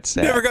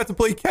 Never got to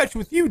play catch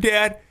with you,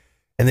 Dad.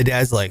 And the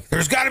dad's like,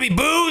 there's got to be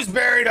booze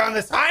buried on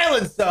this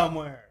island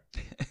somewhere.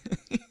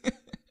 All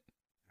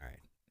right.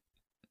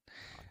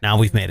 Now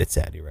we've made it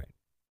sad. You're right.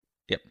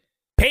 Yep.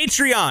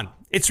 Patreon.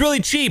 It's really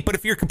cheap, but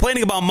if you're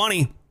complaining about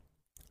money,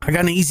 I got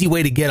an easy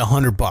way to get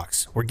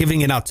 $100. We're giving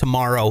it out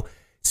tomorrow.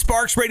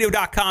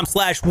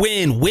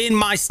 SparksRadio.com/win. Win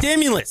my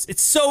stimulus.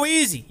 It's so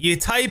easy. You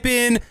type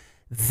in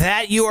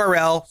that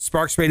URL,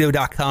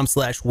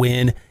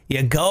 SparksRadio.com/win.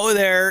 You go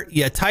there.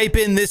 You type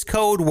in this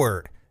code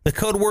word. The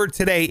code word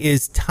today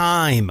is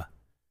time.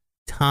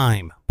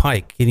 Time.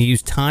 Pike, can you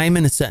use time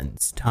in a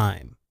sentence?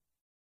 Time.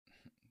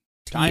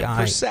 Time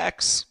for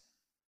sex.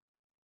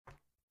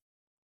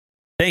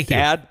 Thank you.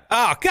 Dad?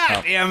 Oh,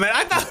 God damn it.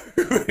 I thought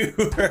we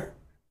were...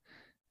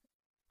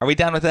 Are we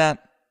done with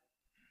that?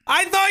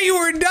 I thought you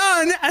were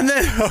done. And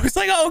then I was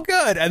like, oh,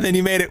 good. And then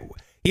you made it.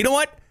 You know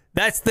what?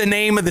 That's the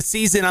name of the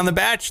season on The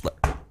Bachelor.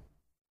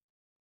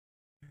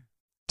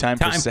 Time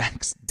for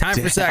sex. Time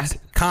for sex,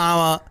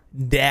 comma,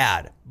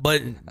 dad.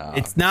 But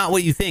it's not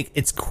what you think.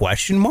 It's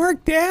question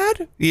mark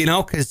dad, you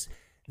know, because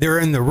they're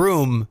in the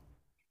room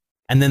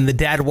and then the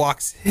dad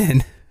walks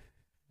in.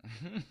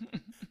 And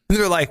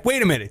they're like,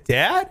 wait a minute,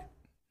 Dad?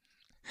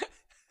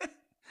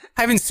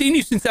 I haven't seen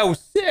you since I was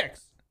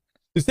 6.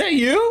 Is that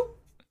you?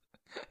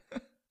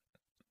 You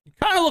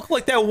kind of look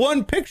like that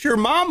one picture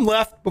Mom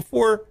left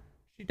before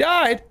she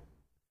died.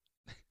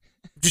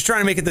 Just trying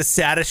to make it the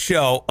saddest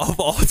show of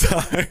all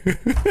time.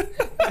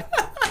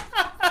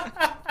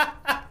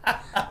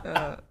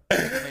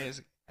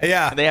 Amazing.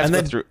 Yeah. And they have to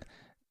go through.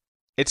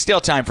 It's still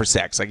time for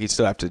sex. Like you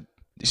still have to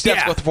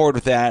go forward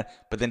with that.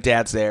 But then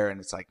Dad's there, and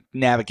it's like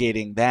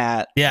navigating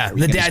that. Yeah.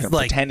 The dad's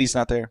like, pretend he's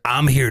not there.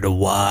 I'm here to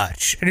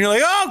watch, and you're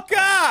like, oh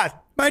God,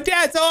 my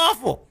dad's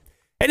awful.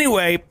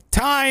 Anyway,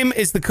 time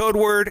is the code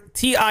word.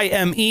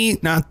 Time,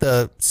 not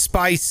the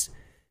spice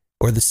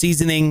or the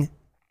seasoning.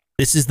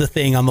 This is the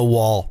thing on the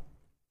wall.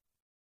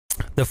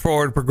 The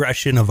forward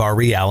progression of our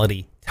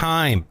reality.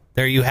 Time.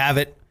 There you have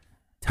it.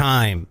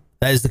 Time.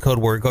 That is the code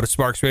word. Go to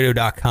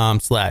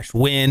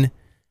sparksradio.com/win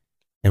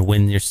and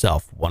win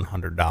yourself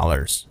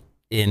 $100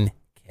 in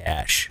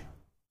cash.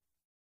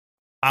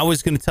 I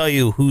was going to tell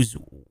you who's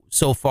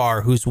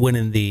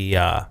winning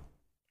the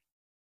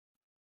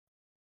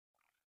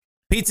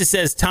Pizza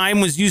says time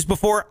was used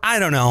before. I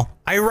don't know.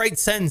 I write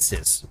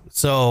sentences,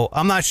 so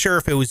I'm not sure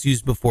if it was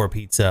used before.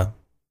 Pizza.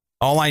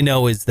 All I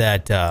know is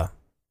that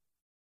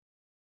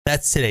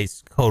that's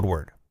today's code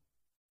word.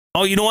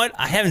 Oh, you know what?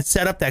 I haven't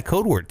set up that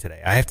code word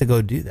today. I have to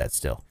go do that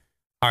still.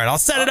 All right, I'll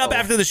set it up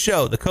after the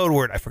show. The code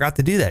word. I forgot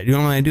to do that. You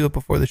normally I do it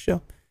before the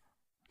show.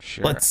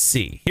 Sure. Let's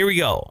see. Here we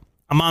go.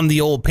 I'm on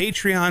the old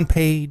Patreon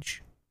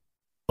page.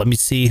 Let me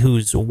see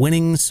who's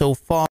winning so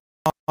far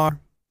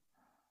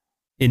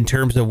in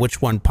terms of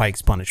which one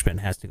Pike's punishment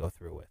has to go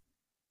through with.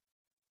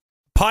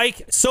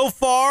 Pike, so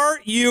far,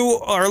 you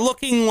are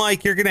looking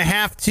like you're going to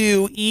have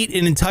to eat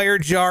an entire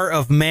jar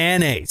of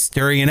mayonnaise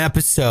during an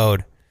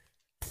episode.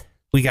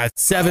 We got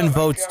 7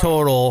 votes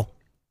total.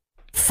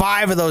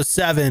 5 of those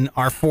 7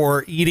 are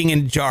for eating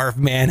a jar of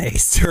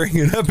mayonnaise during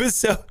an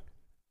episode.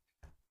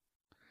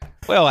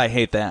 Well, I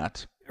hate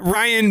that.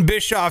 Ryan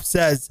Bischoff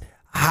says,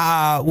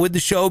 would the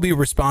show be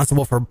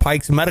responsible for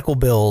Pike's medical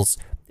bills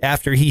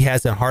after he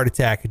has a heart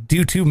attack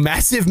due to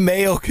massive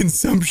mayo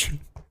consumption?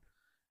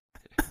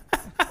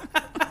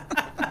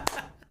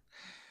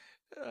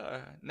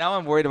 Now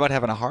I'm worried about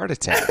having a heart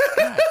attack.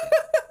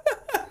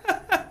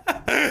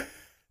 I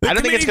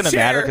don't think it's going to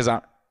matter because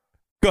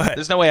Go ahead.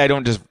 There's no way I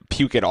don't just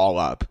puke it all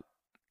up.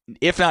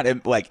 If not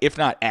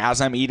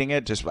as I'm eating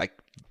it, just like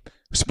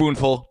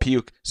spoonful,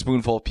 puke,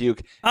 spoonful,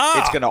 puke.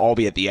 It's going to all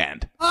be at the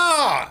end.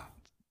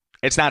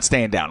 It's not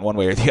staying down one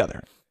way or the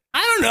other.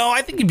 I don't know.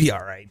 I think you'd be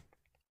all right.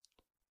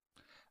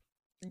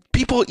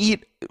 People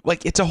eat,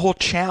 like, it's a whole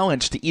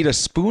challenge to eat a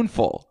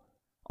spoonful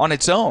on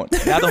its own.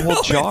 Not the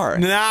whole jar.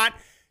 It's not.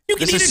 You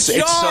can eat a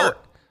jar.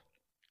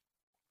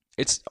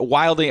 It's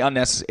wildly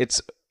unnecessary.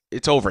 It's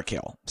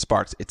overkill,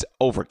 Sparks. It's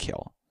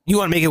overkill. You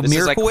want to make a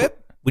Miracle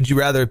Whip? Would you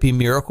rather it be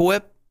Miracle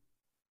Whip?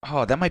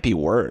 Oh, that might be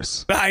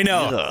worse. I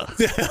know.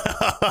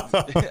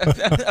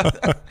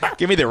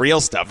 Give me the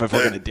real stuff if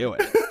we're going to do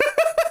it.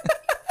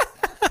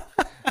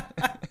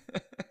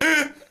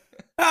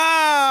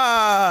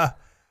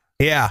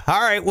 Yeah.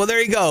 All right. Well,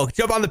 there you go.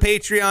 Jump on the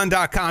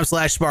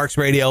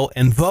patreon.com/sparksradio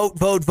and vote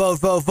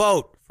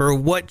for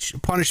which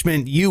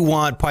punishment you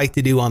want Pike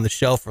to do on the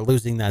show for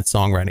losing that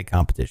songwriting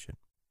competition.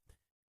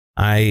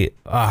 I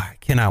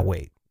cannot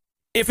wait.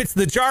 If it's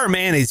the jar of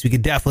mayonnaise, we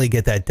could definitely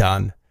get that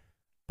done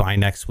by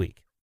next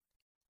week.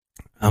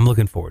 I'm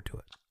looking forward to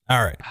it.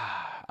 All right.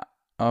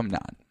 I'm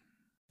not.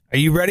 Are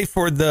you ready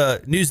for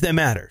the news that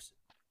matters?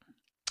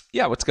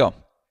 Yeah, let's go.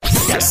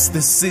 Yes,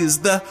 this is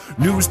the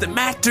news that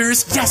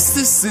matters. Yes,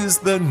 this is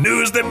the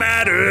news that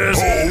matters.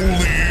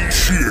 Holy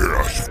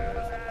shit.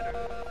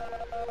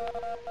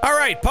 All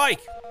right,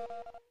 Pike.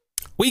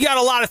 We got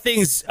a lot of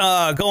things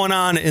going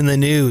on in the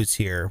news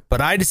here, but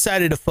I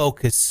decided to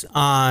focus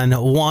on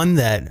one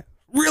that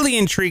really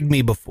intrigued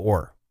me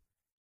before.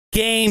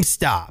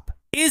 GameStop.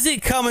 Is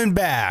it coming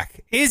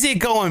back? Is it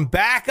going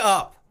back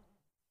up?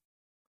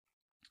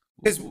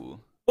 Because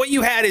what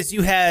you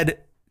had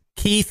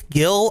Keith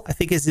Gill, I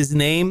think is his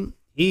name.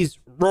 He's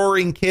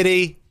Roaring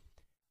Kitty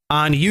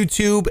on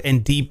YouTube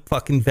and Deep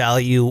Fucking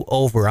Value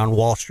over on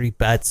Wall Street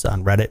Bets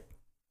on Reddit.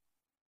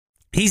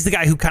 He's the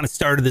guy who kind of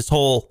started this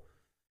whole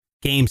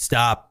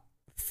GameStop,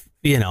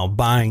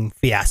 buying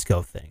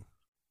fiasco thing.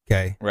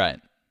 Okay.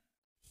 Right.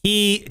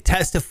 He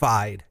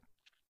testified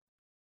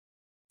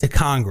to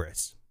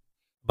Congress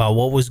about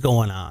what was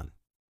going on.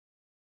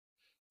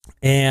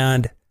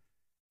 And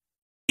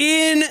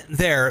in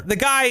there, the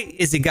guy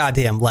is a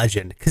goddamn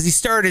legend because he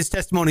started his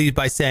testimony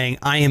by saying,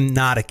 "I am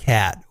not a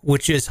cat,"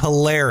 which is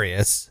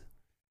hilarious.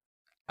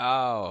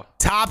 Oh.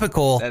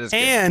 Topical. That is good.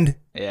 And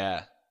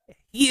yeah,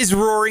 he is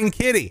Roaring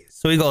Kitty.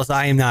 So he goes,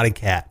 "I am not a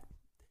cat,"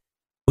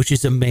 which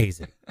is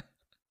amazing.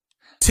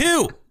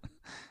 2,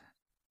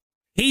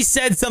 he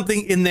said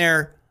something in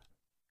there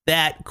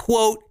that,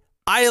 quote,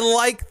 "I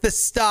like the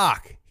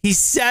stock." He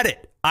said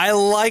it. "I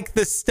like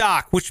the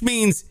stock," which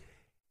means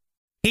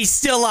he's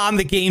still on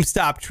the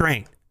GameStop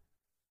train.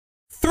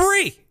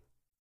 3,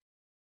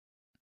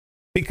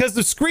 because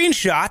of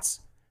screenshots,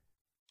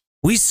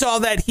 we saw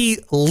that he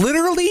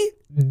literally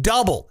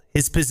doubled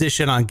his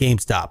position on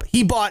GameStop.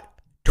 He bought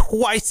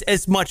twice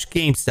as much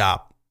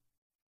GameStop.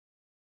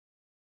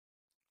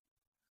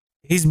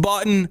 He's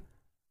bought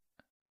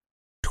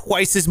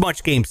twice as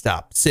much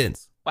GameStop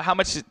since. Well, how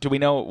much do we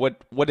know?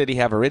 What did he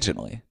have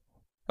originally?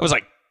 It was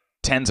like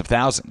tens of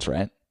thousands,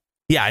 right?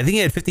 Yeah, I think he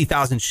had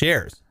 50,000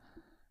 shares.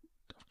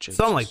 Jesus.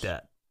 Something like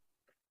that.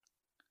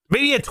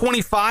 Maybe he had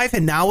 25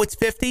 and now it's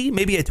 50.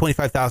 Maybe he had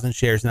 25,000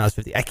 shares and now it's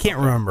 50. I can't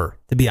remember,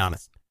 to be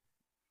honest.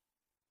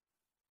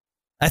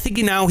 I think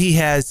now he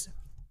has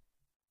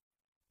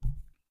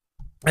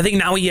I think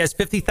now he has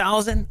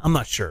 50,000. I'm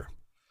not sure.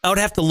 I would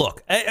have to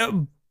look.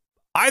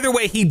 Either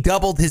way, he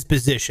doubled his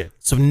position.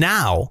 So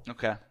now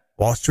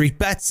Wall Street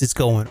Bets is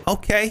going,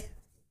 okay,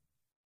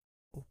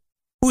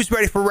 who's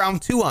ready for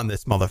round 2 on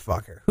this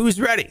motherfucker? Who's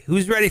ready?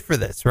 Who's ready for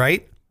this,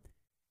 right?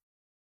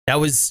 That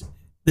was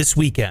this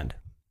weekend.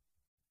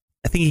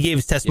 I think he gave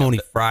his testimony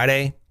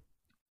Friday.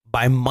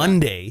 By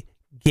Monday,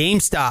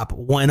 GameStop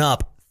went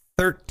up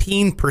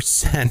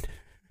 13%.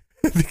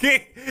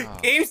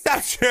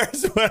 GameStop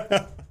shares went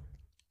up.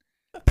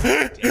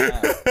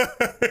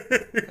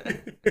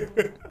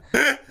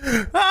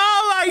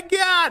 Oh my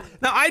God.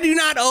 Now, I do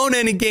not own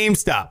any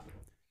GameStop,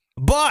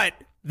 but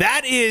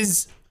that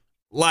is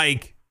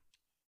like,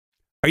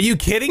 are you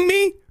kidding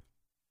me?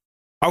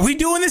 Are we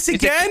doing this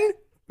again?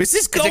 Is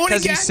this going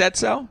again? Because he said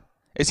so?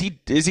 Is he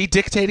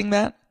dictating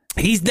that?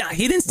 He's not.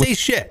 He didn't say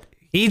shit.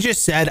 He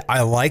just said,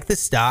 I like the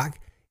stock.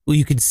 Well,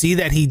 you could see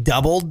that he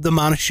doubled the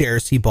amount of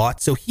shares he bought.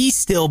 So he's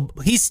still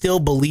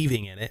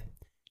believing in it.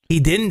 He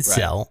didn't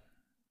sell.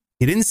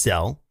 He didn't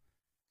sell.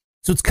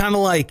 So it's kind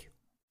of like,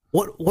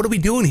 what are we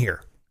doing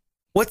here?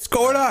 What's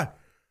going on?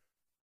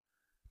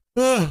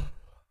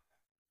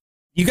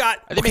 You got,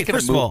 okay,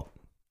 first of all,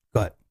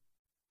 go ahead.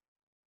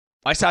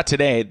 I saw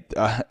today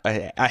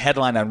a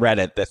headline on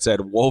Reddit that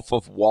said Wolf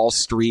of Wall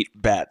Street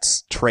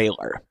Bets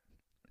trailer.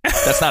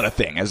 That's not a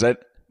thing, is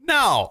it?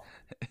 No.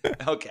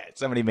 Okay,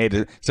 somebody made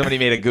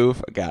a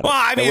goof. Got it. Well,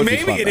 I mean,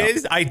 maybe it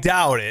is. I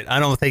doubt it. I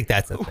don't think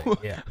that's a thing.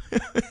 Yeah.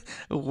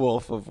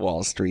 Wolf of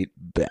Wall Street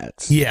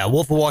Bets. Yeah,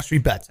 Wolf of Wall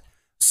Street Bets.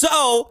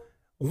 So,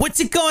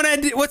 what's going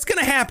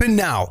to happen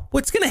now?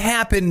 What's going to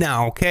happen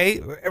now, okay?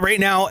 Right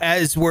now,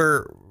 as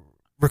we're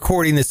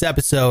recording this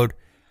episode,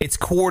 it's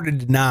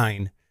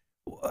 8:45.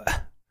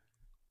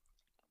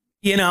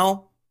 You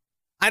know,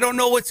 I don't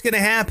know what's going to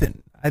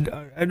happen. I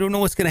don't know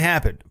what's going to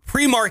happen.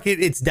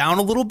 Pre-market, it's down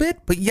a little bit,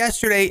 but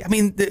yesterday, I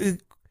mean, the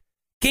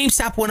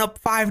GameStop went up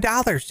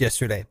 $5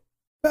 yesterday.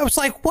 I was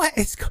like, what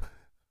is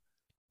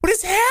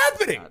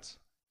happening?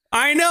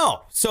 I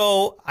know.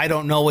 So I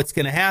don't know what's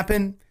going to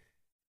happen.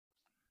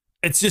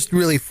 It's just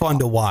really fun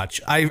to watch.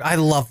 I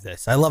love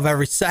this. I love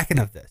every second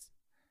of this.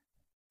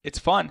 It's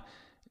fun.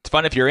 It's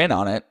fun if you're in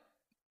on it.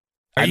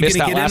 I missed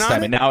out last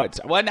time, and now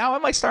now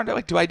am I starting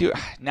to do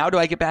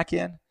I get back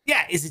in?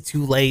 Yeah, is it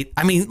too late?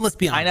 I mean, let's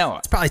be honest. I know.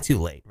 It's probably too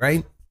late,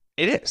 right?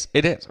 It is.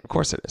 It is. Of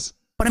course it is.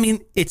 But I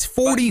mean, it's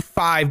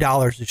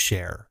 $45 a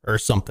share or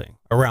something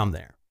around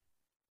there.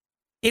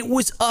 It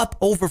was up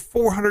over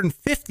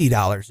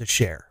 $450 a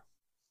share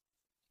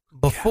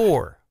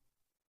before.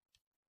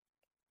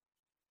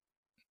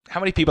 How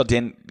many people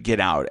didn't get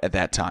out at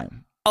that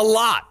time? A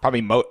lot.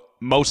 Probably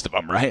most of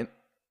them, right?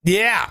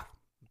 Yeah,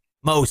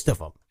 most of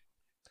them.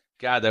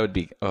 God, that would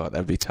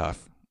be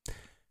tough.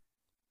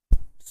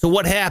 So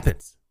what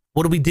happens?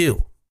 What do we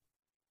do?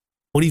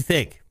 What do you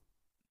think?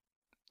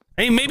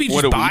 I mean, maybe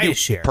just buy a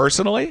share.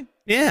 Personally?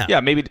 Yeah. Yeah,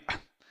 maybe. I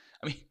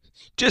mean,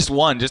 just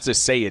one, just to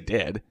say you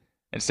did,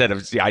 instead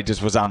of I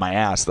just was on my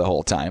ass the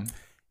whole time.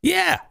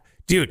 Yeah.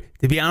 Dude,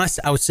 to be honest,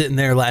 I was sitting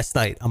there last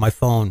night on my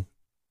phone.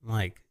 I'm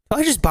like, do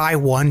I just buy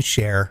one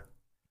share?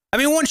 I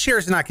mean, one share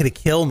is not going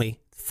to kill me.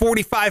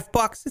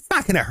 $45, it's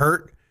not going to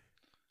hurt.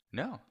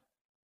 No.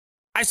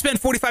 I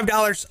spent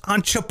 $45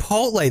 on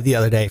Chipotle the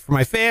other day for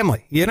my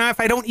family. You know,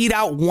 if I don't eat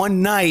out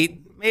one night,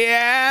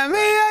 yeah, maybe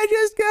I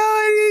just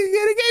go and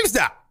get a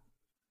GameStop.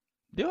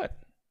 Do it.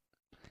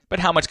 But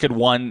how much could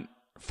one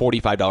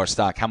 $45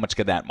 stock, how much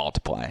could that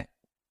multiply?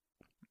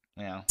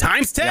 Yeah.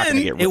 Times 10.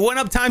 It went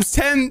up times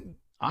 10.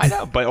 I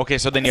know, but okay,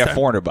 so then you have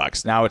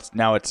 $400.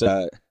 Now it's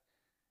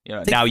you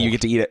know, now you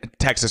get to eat at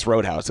Texas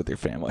Roadhouse with your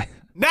family.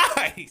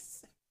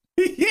 Nice.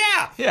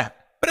 Yeah. Yeah.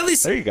 But at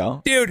least there you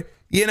go. Dude,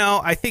 you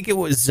know, I think it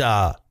was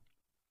Daniel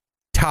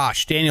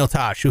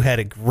Tosh, who had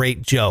a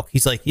great joke.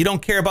 He's like, you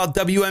don't care about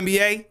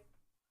WNBA?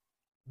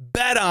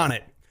 Bet on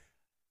it.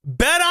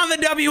 Bet on the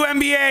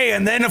WNBA,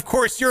 and then, of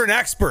course, you're an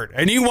expert,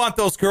 and you want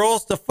those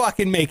girls to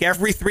fucking make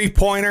every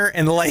three-pointer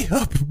and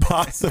layup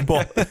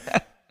possible.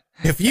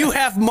 If you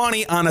have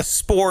money on a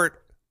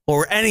sport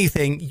or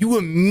anything, you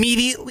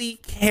immediately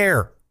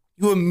care.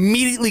 You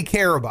immediately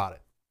care about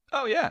it.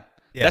 Oh, yeah.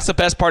 That's the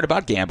best part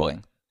about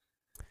gambling.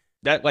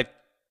 That, like,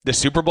 the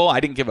Super Bowl,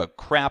 I didn't give a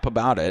crap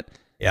about it.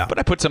 Yeah. But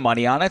I put some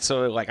money on it,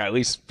 so, like, I at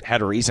least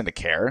had a reason to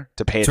care,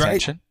 to pay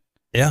attention.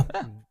 Right.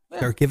 Yeah.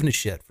 Start giving a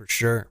shit, for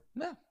sure.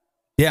 Yeah.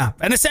 Yeah.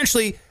 And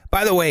essentially,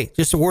 by the way,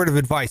 just a word of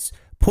advice,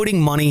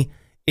 putting money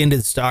into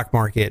the stock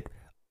market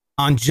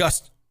on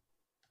just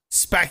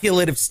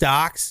speculative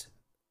stocks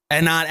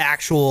and not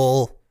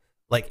actual,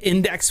 like,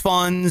 index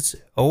funds.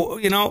 Oh,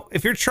 you know,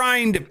 if you're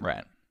trying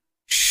to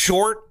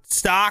short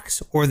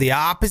stocks or the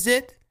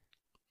opposite,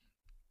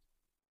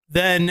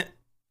 then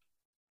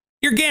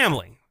you're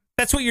gambling.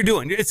 That's what you're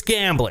doing. It's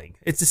gambling.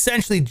 It's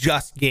essentially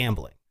just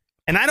gambling.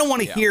 And I don't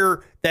want to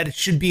hear that it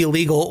should be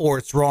illegal or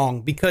it's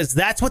wrong, because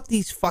that's what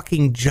these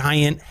fucking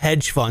giant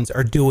hedge funds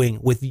are doing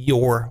with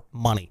your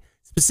money.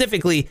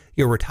 Specifically,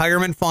 your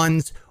retirement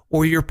funds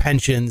or your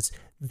pensions.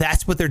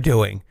 That's what they're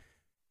doing.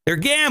 They're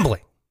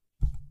gambling.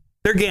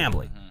 They're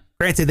gambling.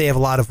 Granted, they have a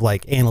lot of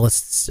like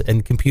analysts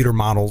and computer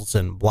models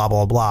and blah,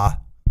 blah, blah.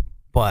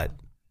 But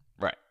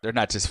Right. They're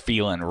not just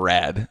feeling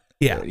red.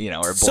 yeah,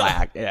 Or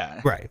black. Yeah.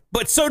 Right.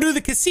 But so do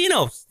the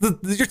casinos.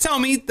 You're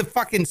telling me the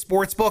fucking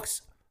sports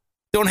books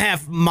don't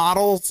have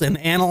models and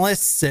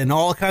analysts and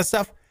all that kind of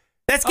stuff?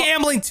 That's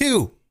gambling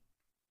too.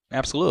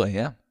 Absolutely.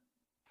 Yeah.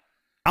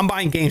 I'm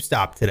buying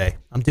GameStop today.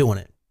 I'm doing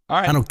it. All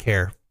right. I don't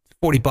care.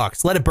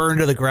 $40. Let it burn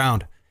to the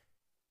ground.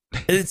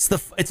 It's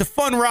a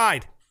fun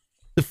ride.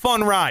 The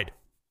fun ride.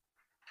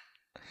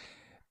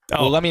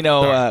 Well, let me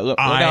know. Let me know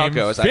how it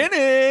goes.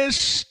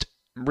 Finished.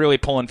 I'm really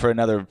pulling for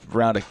another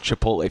round of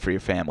Chipotle for your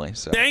family.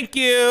 So Thank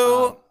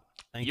you.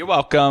 you're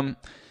welcome.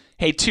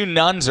 Hey, 2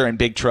 nuns are in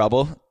big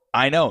trouble.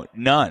 I know,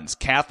 nuns,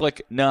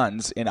 Catholic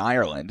nuns in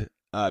Ireland,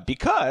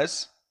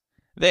 because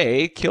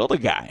they killed a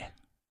guy.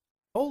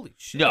 Holy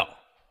shit.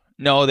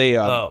 No, they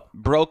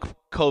broke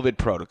COVID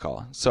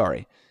protocol.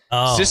 Sorry.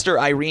 Oh. Sister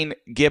Irene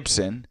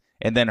Gibson,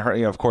 and then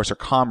her, of course, her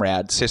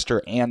comrade,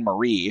 Sister Anne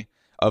Marie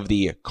of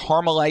the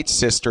Carmelite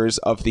Sisters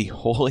of the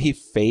Holy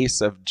Face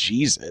of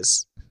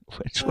Jesus.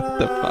 Which, what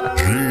the fuck?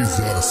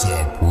 Jesus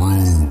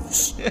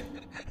approves.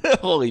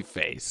 Holy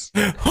Face.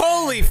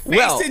 Holy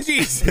face of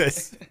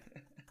Jesus.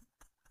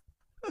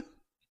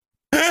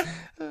 I'm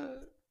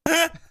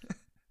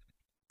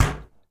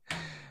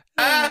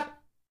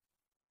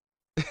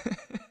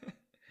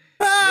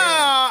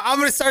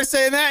going to start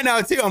saying that now,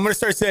 too. I'm going to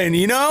start saying,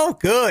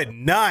 good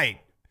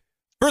night.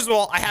 First of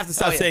all, I have to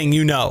stop saying,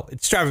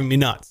 It's driving me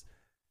nuts.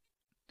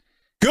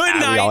 Good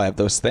night. We all have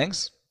those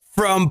things.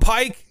 From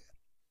Pike,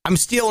 I'm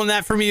stealing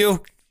that from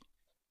you.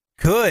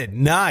 Good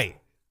night.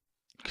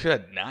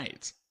 Good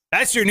night.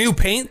 That's your new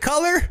paint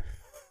color?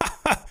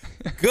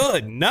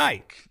 Good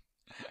night.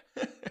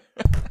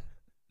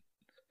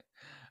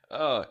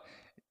 Oh,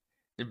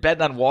 you're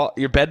betting on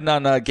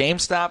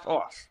GameStop?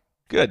 Oh,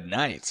 good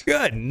night.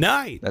 Good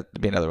night. That'd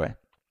be another way.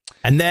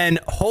 And then,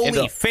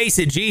 holy face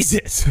of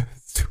Jesus.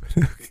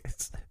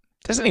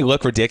 Doesn't he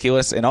look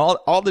ridiculous? And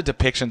all the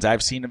depictions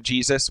I've seen of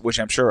Jesus, which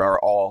I'm sure are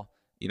all,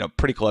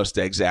 pretty close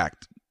to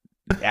exact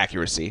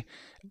accuracy.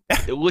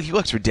 He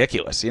looks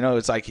ridiculous.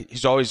 It's like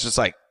he's always just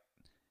like,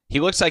 he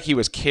looks like he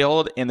was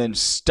killed and then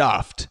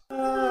stuffed.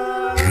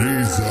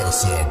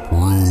 Jesus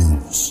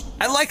approves.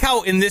 I like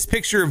how in this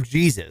picture of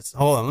Jesus,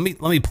 hold on,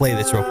 let me play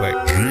this real quick.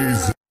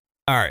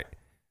 All right.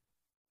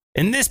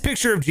 In this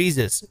picture of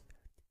Jesus,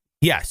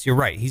 yes, you're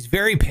right. He's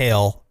very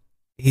pale.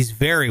 He's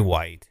very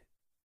white.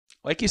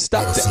 Like he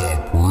stuffed it.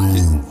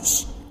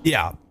 Approves.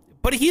 Yeah.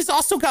 But he's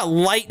also got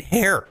light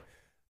hair.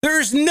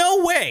 There's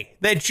no way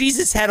that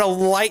Jesus had a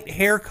light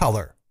hair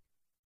color.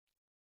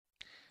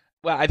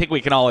 Well, I think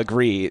we can all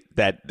agree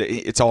that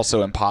it's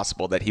also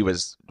impossible that he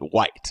was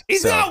white.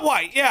 He's not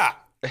white, yeah.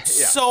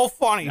 So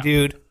funny,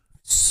 dude.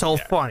 So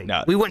funny.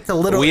 No. We went to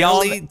Little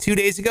Italy 2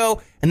 days ago,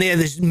 and they had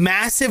this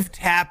massive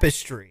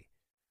tapestry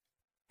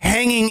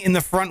hanging in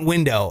the front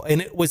window,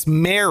 and it was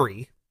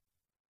Mary,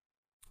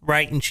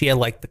 right? And she had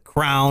like the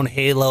crown,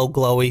 halo,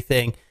 glowy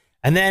thing.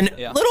 And then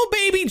little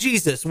baby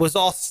Jesus was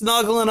all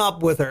snuggling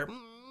up with her,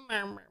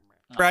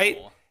 right?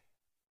 Oh.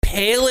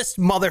 Palest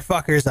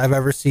motherfuckers I've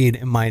ever seen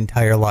in my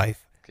entire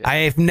life.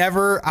 I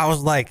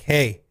was like,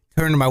 hey,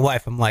 turn to my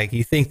wife. I'm like,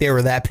 you think they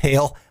were that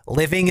pale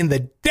living in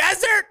the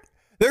desert?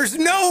 There's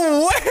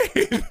no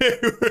way.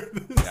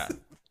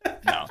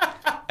 No.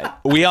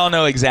 We all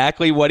know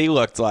exactly what he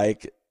looked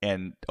like,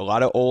 and a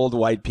lot of old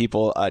white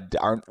people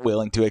aren't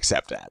willing to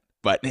accept that.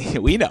 But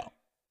we know.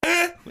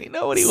 We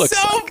know what he looks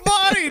like. So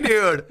funny,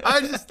 dude. I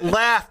just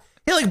laughed.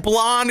 He had like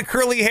blonde,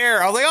 curly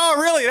hair. I was like,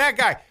 oh, really? That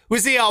guy.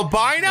 Was he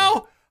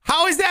albino?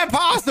 How is that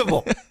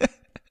possible?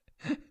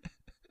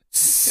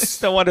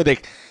 No wonder they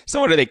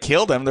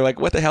killed him. They're like,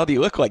 what the hell do you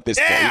look like this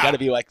for? You got to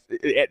be like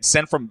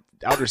sent from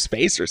outer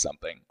space or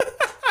something.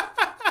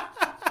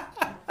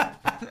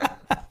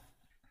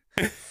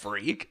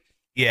 Freak.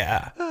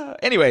 Yeah.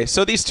 Anyway,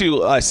 so these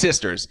 2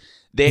 sisters,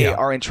 they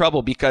are in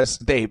trouble because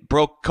they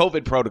broke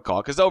COVID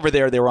protocol. Because over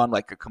there, they were on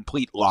like a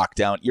complete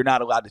lockdown. You're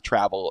not allowed to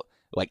travel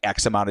like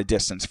X amount of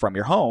distance from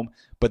your home.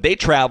 But they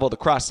traveled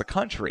across the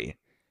country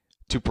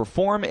to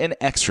perform an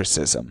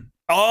exorcism.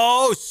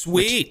 Oh,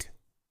 sweet.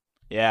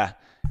 Yeah.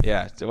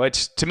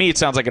 Which to me, it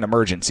sounds like an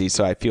emergency.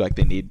 So I feel like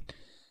they need,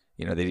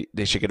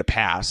 they should get a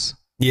pass.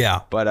 Yeah.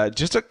 But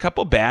just a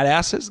couple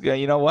badasses.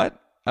 You know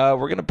what? We're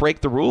going to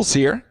break the rules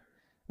here.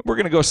 We're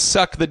going to go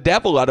suck the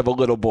devil out of a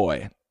little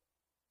boy.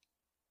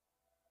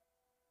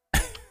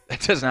 That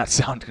does not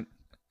sound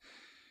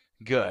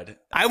good.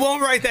 I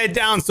won't write that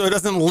down so it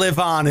doesn't live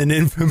on in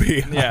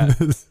infamy. Yeah.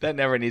 That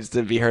never needs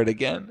to be heard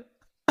again.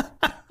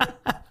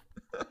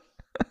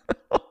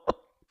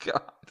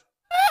 God.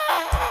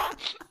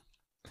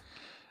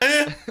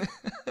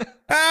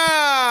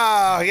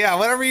 Oh, yeah.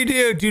 Whatever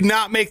you do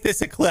not make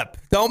this a clip.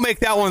 Don't make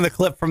that one the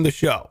clip from the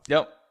show.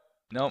 Nope.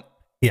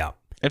 Yeah.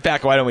 In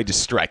fact, why don't we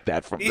just strike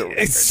that from the record?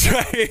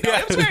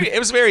 It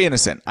was very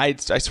innocent. I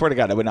swear to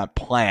God, I would not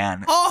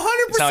plan.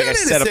 100% It's not like I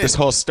set up this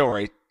whole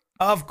story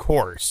Of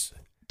course.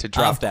 to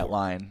drop that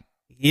line.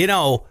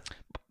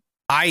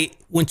 I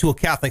went to a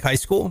Catholic high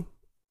school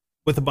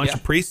with a bunch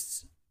of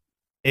priests.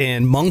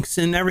 and monks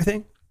and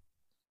everything.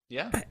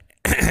 Yeah.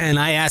 And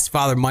I asked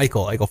Father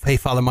Michael, I go, hey,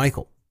 Father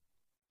Michael.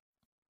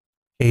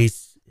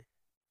 He's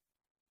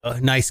a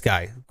nice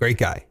guy, great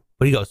guy.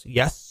 But he goes,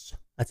 yes.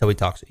 That's how he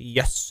talks.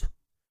 Yes.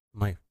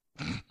 I'm like,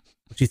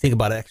 what do you think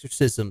about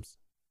exorcisms?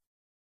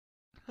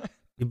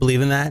 You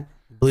believe in that?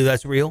 You believe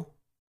that's real?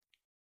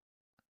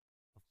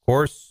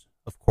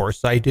 Of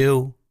course I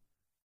do.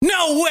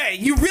 No way.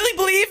 You really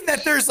believe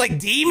that there's like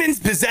demons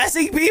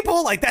possessing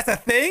people? Like that's a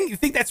thing? You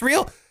think that's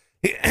real?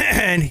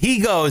 And he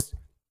goes,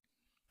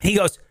 he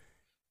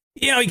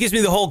gives me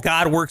the whole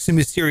God works in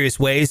mysterious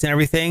ways and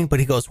everything. But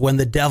he goes, when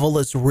the devil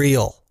is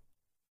real,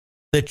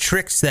 the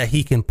tricks that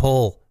he can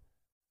pull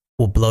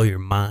will blow your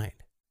mind.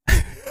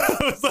 I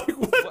was like,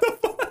 what the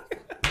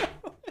fuck?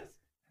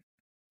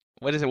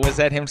 What is it? Was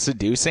that him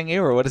seducing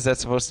you, or what is that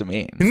supposed to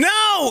mean?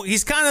 No,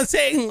 he's kind of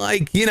saying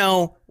like,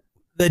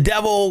 the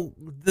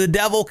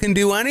devil can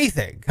do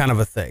anything, kind of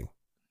a thing.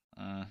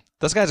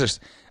 Those guys are.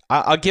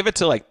 I'll give it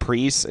to like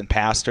priests and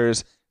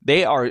pastors.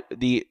 They are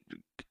the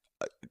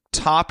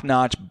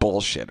top-notch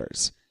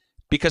bullshitters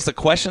because the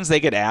questions they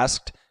get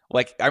asked.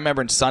 Like I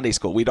remember in Sunday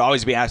school, we'd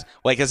always be asked,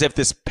 like as if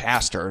this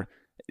pastor,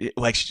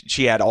 like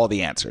she had all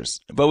the answers.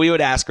 But we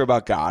would ask her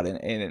about God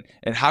and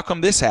how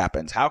come this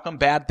happens? How come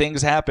bad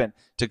things happen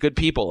to good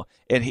people?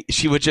 And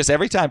she would just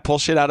every time pull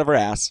shit out of her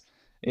ass.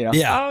 Yeah.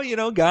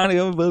 Oh, God.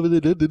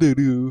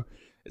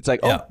 It's like,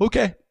 Yeah. Oh,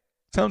 okay.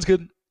 Sounds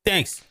good.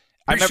 Thanks.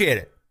 Appreciate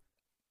it.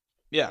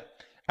 Yeah.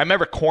 I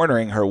remember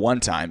cornering her one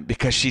time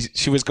because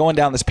she was going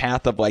down this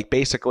path of like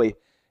basically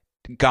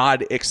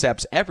God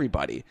accepts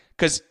everybody.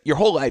 Because your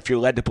whole life you're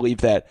led to believe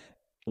that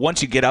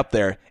once you get up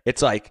there,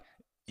 it's like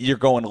you're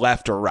going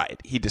left or right.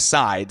 He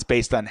decides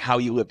based on how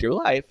you lived your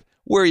life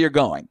where you're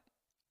going.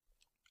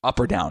 Up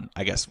or down,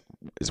 I guess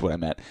is what I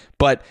meant.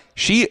 But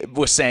she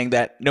was saying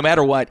that no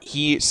matter what,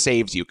 he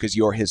saves you because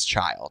you're his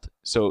child.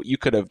 So you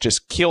could have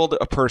just killed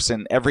a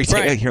person every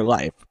day of your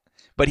life.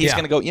 But he's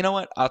going to go, you know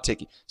what? I'll take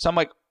you. So I'm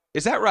like,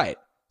 is that right?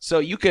 So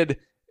you could,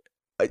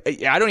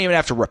 I don't even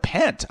have to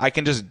repent. I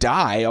can just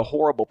die a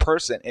horrible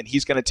person and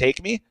he's going to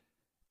take me?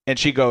 And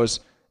she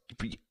goes,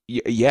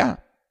 yeah,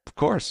 of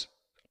course.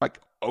 I'm like,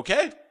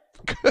 okay.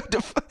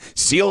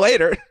 See you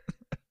later.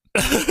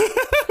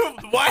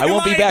 Why I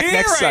won't be back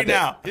next Sunday.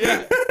 Now?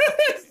 Yeah.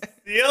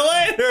 See you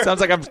later.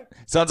 Sounds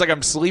like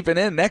I'm sleeping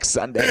in next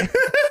Sunday.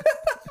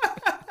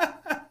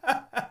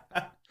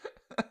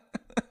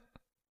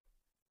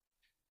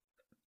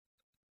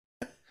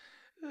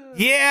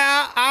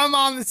 Yeah, I'm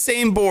on the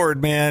same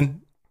board,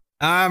 man.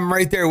 I'm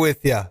right there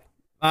with you.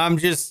 I'm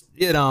just,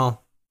 I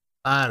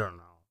don't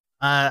know.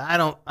 I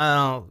don't.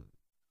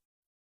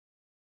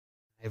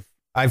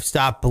 I've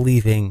stopped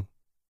believing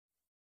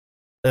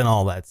in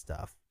all that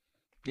stuff.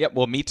 Yeah,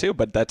 well, me too,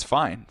 but that's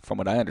fine from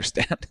what I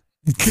understand.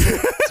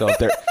 So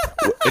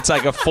it's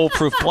like a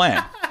foolproof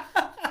plan.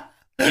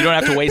 You don't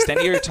have to waste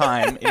any of your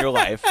time in your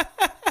life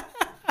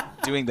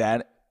doing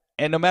that.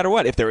 And no matter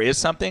what, if there is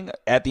something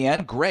at the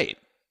end, great,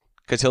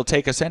 because he'll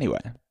take us anyway.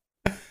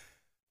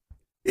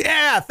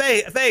 Yeah,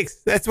 thanks.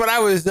 That's what I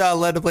was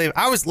led to believe.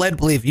 I was led to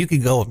believe you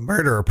could go and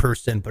murder a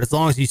person, but as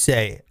long as you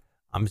say,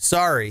 I'm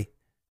sorry,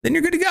 then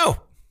you're good to go.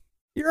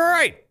 You're all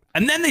right.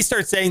 And then they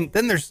start saying,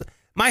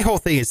 my whole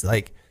thing is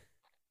like,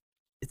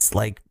 it's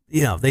like,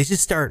 they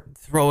just start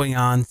throwing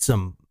on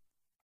some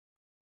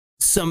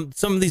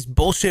of these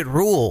bullshit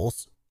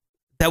rules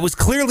that was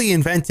clearly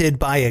invented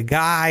by a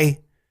guy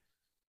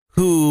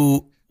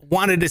who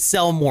wanted to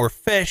sell more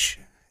fish.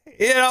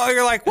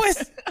 You're like,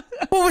 what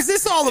was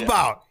this all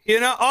about?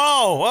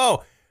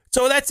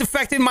 So that's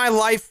affected my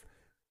life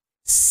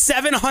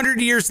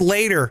 700 years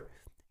later.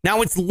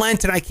 Now it's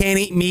Lent and I can't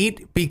eat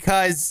meat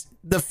because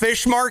the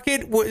fish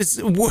market was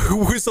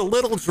a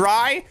little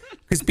dry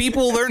because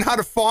people learned how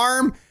to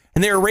farm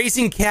and they were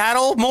raising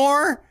cattle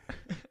more.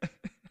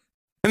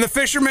 And the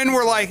fishermen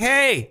were like,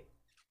 hey,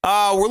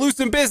 we're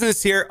losing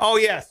business here. Oh,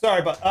 yeah,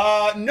 sorry, but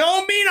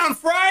no meat on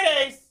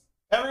Fridays,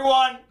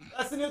 everyone.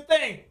 That's the new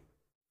thing.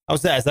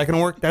 How's that? Is that going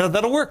to work?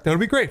 That'll work. That'll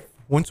be great.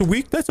 Once a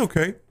week, that's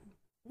okay.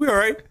 We're all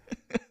right.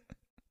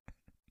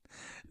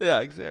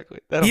 Yeah, exactly.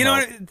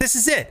 This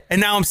is it. And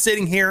now I'm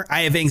sitting here.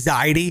 I have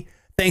anxiety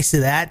thanks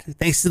to that.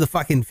 Thanks to the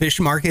fucking fish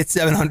market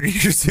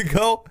 700 years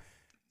ago.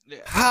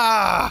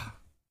 Yeah.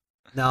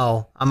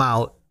 No, I'm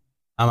out.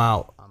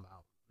 I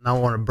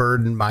don't want to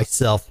burden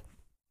myself.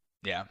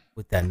 Yeah.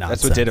 With that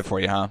nonsense. That's what did it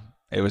for you, huh?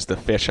 It was the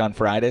fish on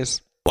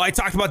Fridays. Well, I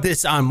talked about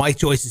this on Mike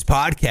Joyce's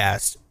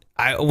podcast.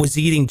 I was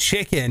eating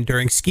chicken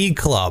during ski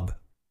club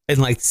in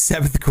like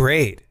 7th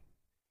grade.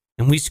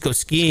 And we used to go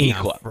skiing.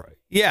 Ski club.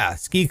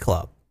 Ski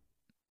club.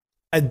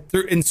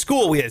 In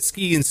school, we had a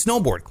ski and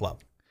snowboard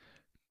club.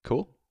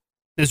 Cool.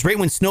 It was right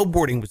when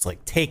snowboarding was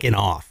like taking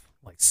off.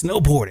 Like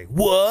snowboarding.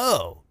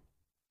 Whoa.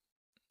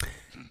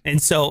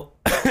 And so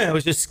it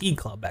was just ski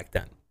club back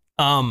then.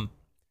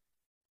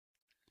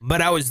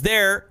 But I was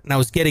there and I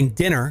was getting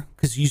dinner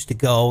because you used to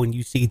go and you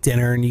used to eat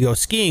dinner and you go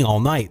skiing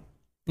all night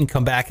and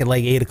come back at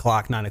like 8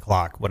 o'clock, 9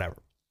 o'clock, whatever.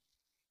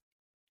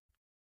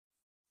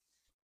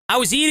 I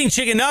was eating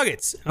chicken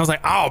nuggets. I was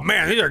like, oh,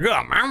 man, these are good.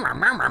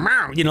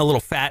 You know, little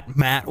fat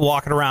Matt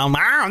walking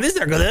around. These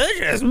are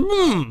delicious.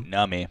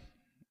 Nummy.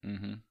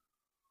 Mm-hmm.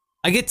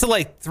 I get to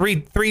like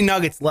three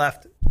nuggets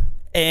left,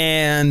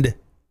 and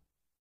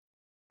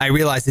I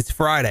realize it's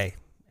Friday,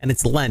 and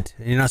it's Lent,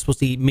 and you're not supposed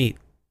to eat meat.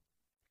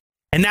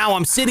 And now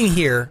I'm sitting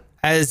here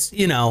as,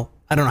 you know,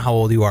 I don't know how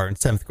old you are in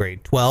 7th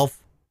grade, 12,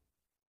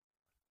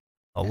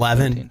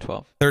 11, 13,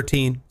 12.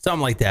 13,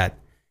 something like that.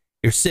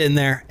 You're sitting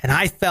there, and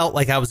I felt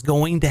like I was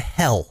going to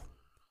hell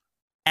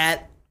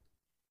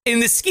in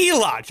the ski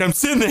lodge. I'm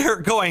sitting there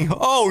going,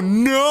 oh,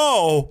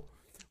 no.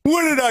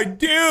 What did I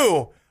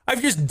do?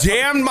 I've just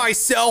damned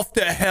myself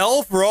to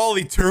hell for all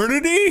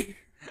eternity?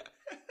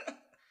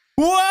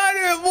 What?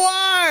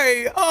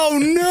 Why? Oh,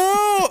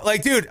 no.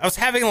 Like, dude, I was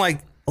having,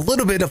 like, a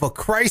little bit of a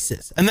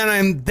crisis. And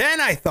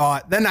then I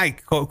thought,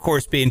 of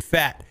course, being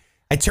fat,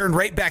 I turned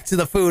right back to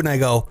the food, and I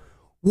go,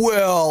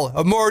 well,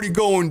 I'm already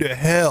going to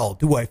hell.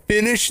 Do I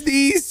finish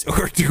these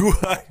or do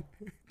I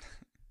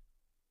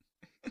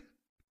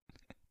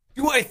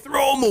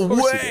throw them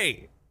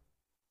away?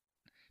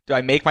 Do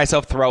I make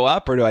myself throw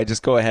up, or do I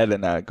just go ahead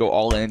and go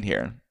all in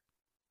here?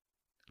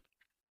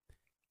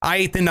 I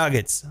ate the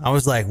nuggets. I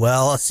was like,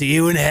 well, I'll see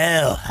you in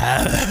hell.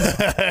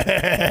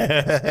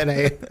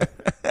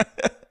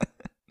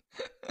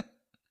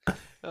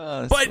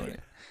 But funny.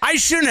 I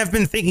shouldn't have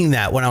been thinking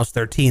that when I was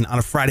 13 on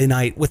a Friday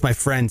night with my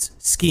friends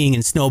skiing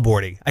and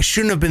snowboarding. I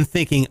shouldn't have been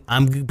thinking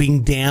I'm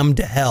being damned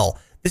to hell.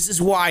 This is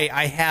why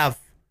I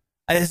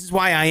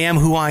am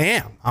who I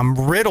am. I'm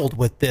riddled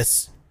with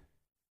this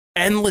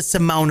endless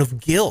amount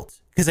of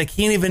guilt because I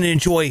can't even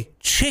enjoy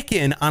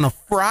chicken on a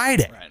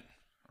Friday. Right.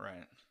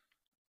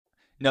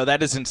 No,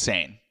 that is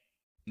insane.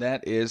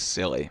 That is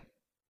silly.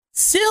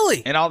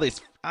 And all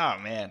these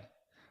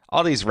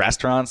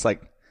restaurants,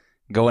 like,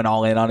 going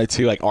all in on it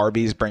too, like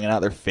Arby's bringing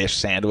out their fish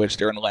sandwich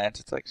during Lent.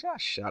 It's like,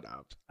 shut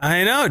up.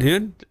 I know,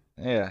 dude.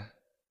 Yeah.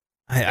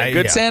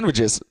 Good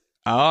sandwiches.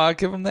 I'll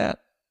give them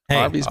that. Hey,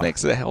 Arby's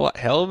makes a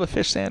hell of a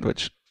fish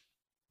sandwich.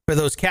 For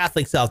those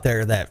Catholics out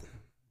there that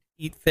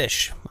eat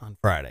fish on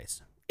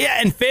Fridays. Yeah,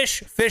 and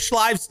fish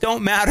lives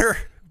don't matter,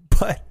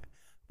 but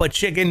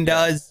chicken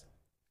does.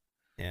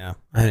 Yeah,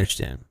 I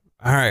understand.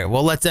 All right,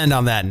 well, let's end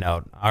on that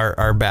note.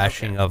 Our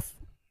bashing of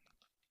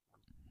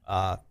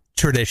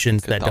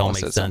traditions that don't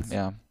make sense.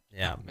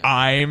 Yeah.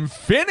 I'm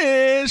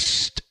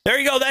finished. There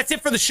you go. That's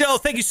it for the show.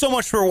 Thank you so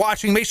much for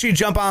watching. Make sure you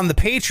jump on the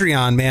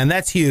Patreon, man.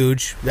 That's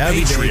huge.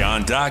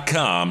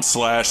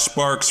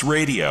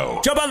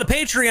 Patreon.com/SparksRadio. Jump on the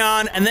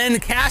Patreon and then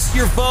cast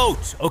your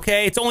vote.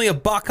 Okay. It's only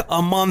 $1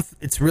 a month.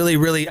 It's really,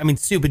 really,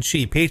 stupid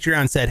cheap.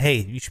 Patreon said, hey,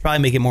 you should probably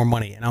make it more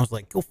money. And I was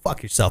like, go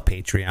fuck yourself,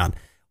 Patreon.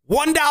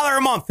 $1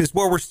 a month is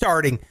where we're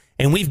starting.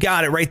 And we've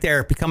got it right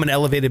there. Become an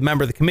elevated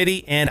member of the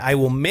committee. And I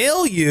will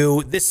mail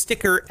you this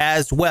sticker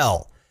as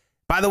well.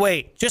 By the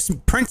way,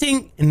 just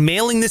printing and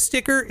mailing this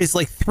sticker is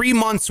like 3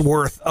 months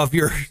worth of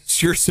your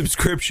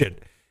subscription.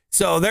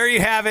 So there you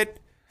have it.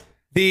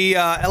 The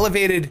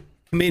elevated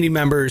committee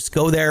members,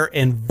 go there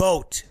and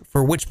vote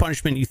for which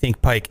punishment you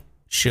think Pike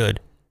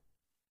should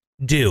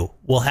do.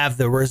 We'll have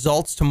the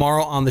results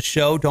tomorrow on the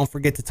show. Don't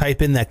forget to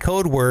type in that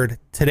code word.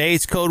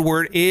 Today's code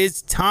word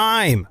is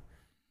time.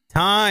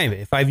 Time.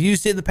 If I've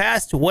used it in the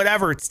past,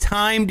 whatever, it's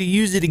time to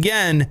use it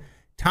again.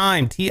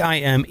 Time,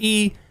 Time.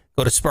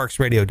 Go to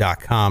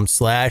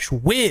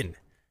sparksradio.com/win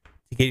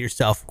to get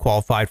yourself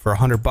qualified for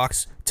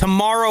 $100.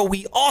 Tomorrow,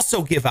 we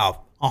also give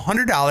out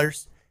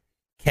 $100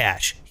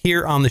 cash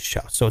here on the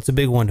show. So it's a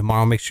big one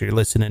tomorrow. Make sure you're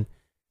listening.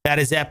 That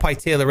is at Pike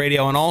Taylor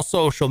Radio on all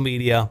social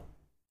media.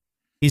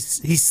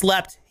 He's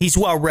slept, he's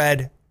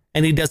well-read,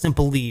 and he doesn't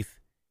believe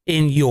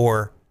in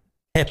your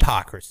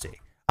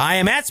hypocrisy. I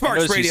am at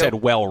Sparks Radio. You said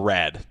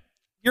well-read.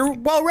 You're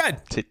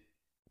well-read.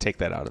 Take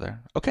that out of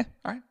there. Okay,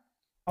 all right.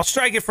 I'll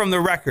strike it from the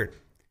record.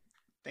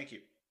 Thank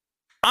you.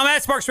 I'm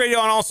at Sparks Radio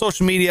on all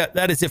social media.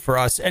 That is it for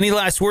us. Any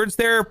last words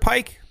there,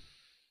 Pike?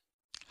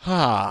 Show's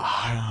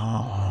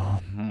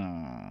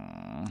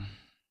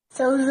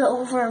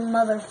over,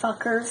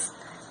 motherfuckers.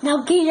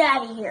 Now get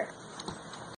out of here.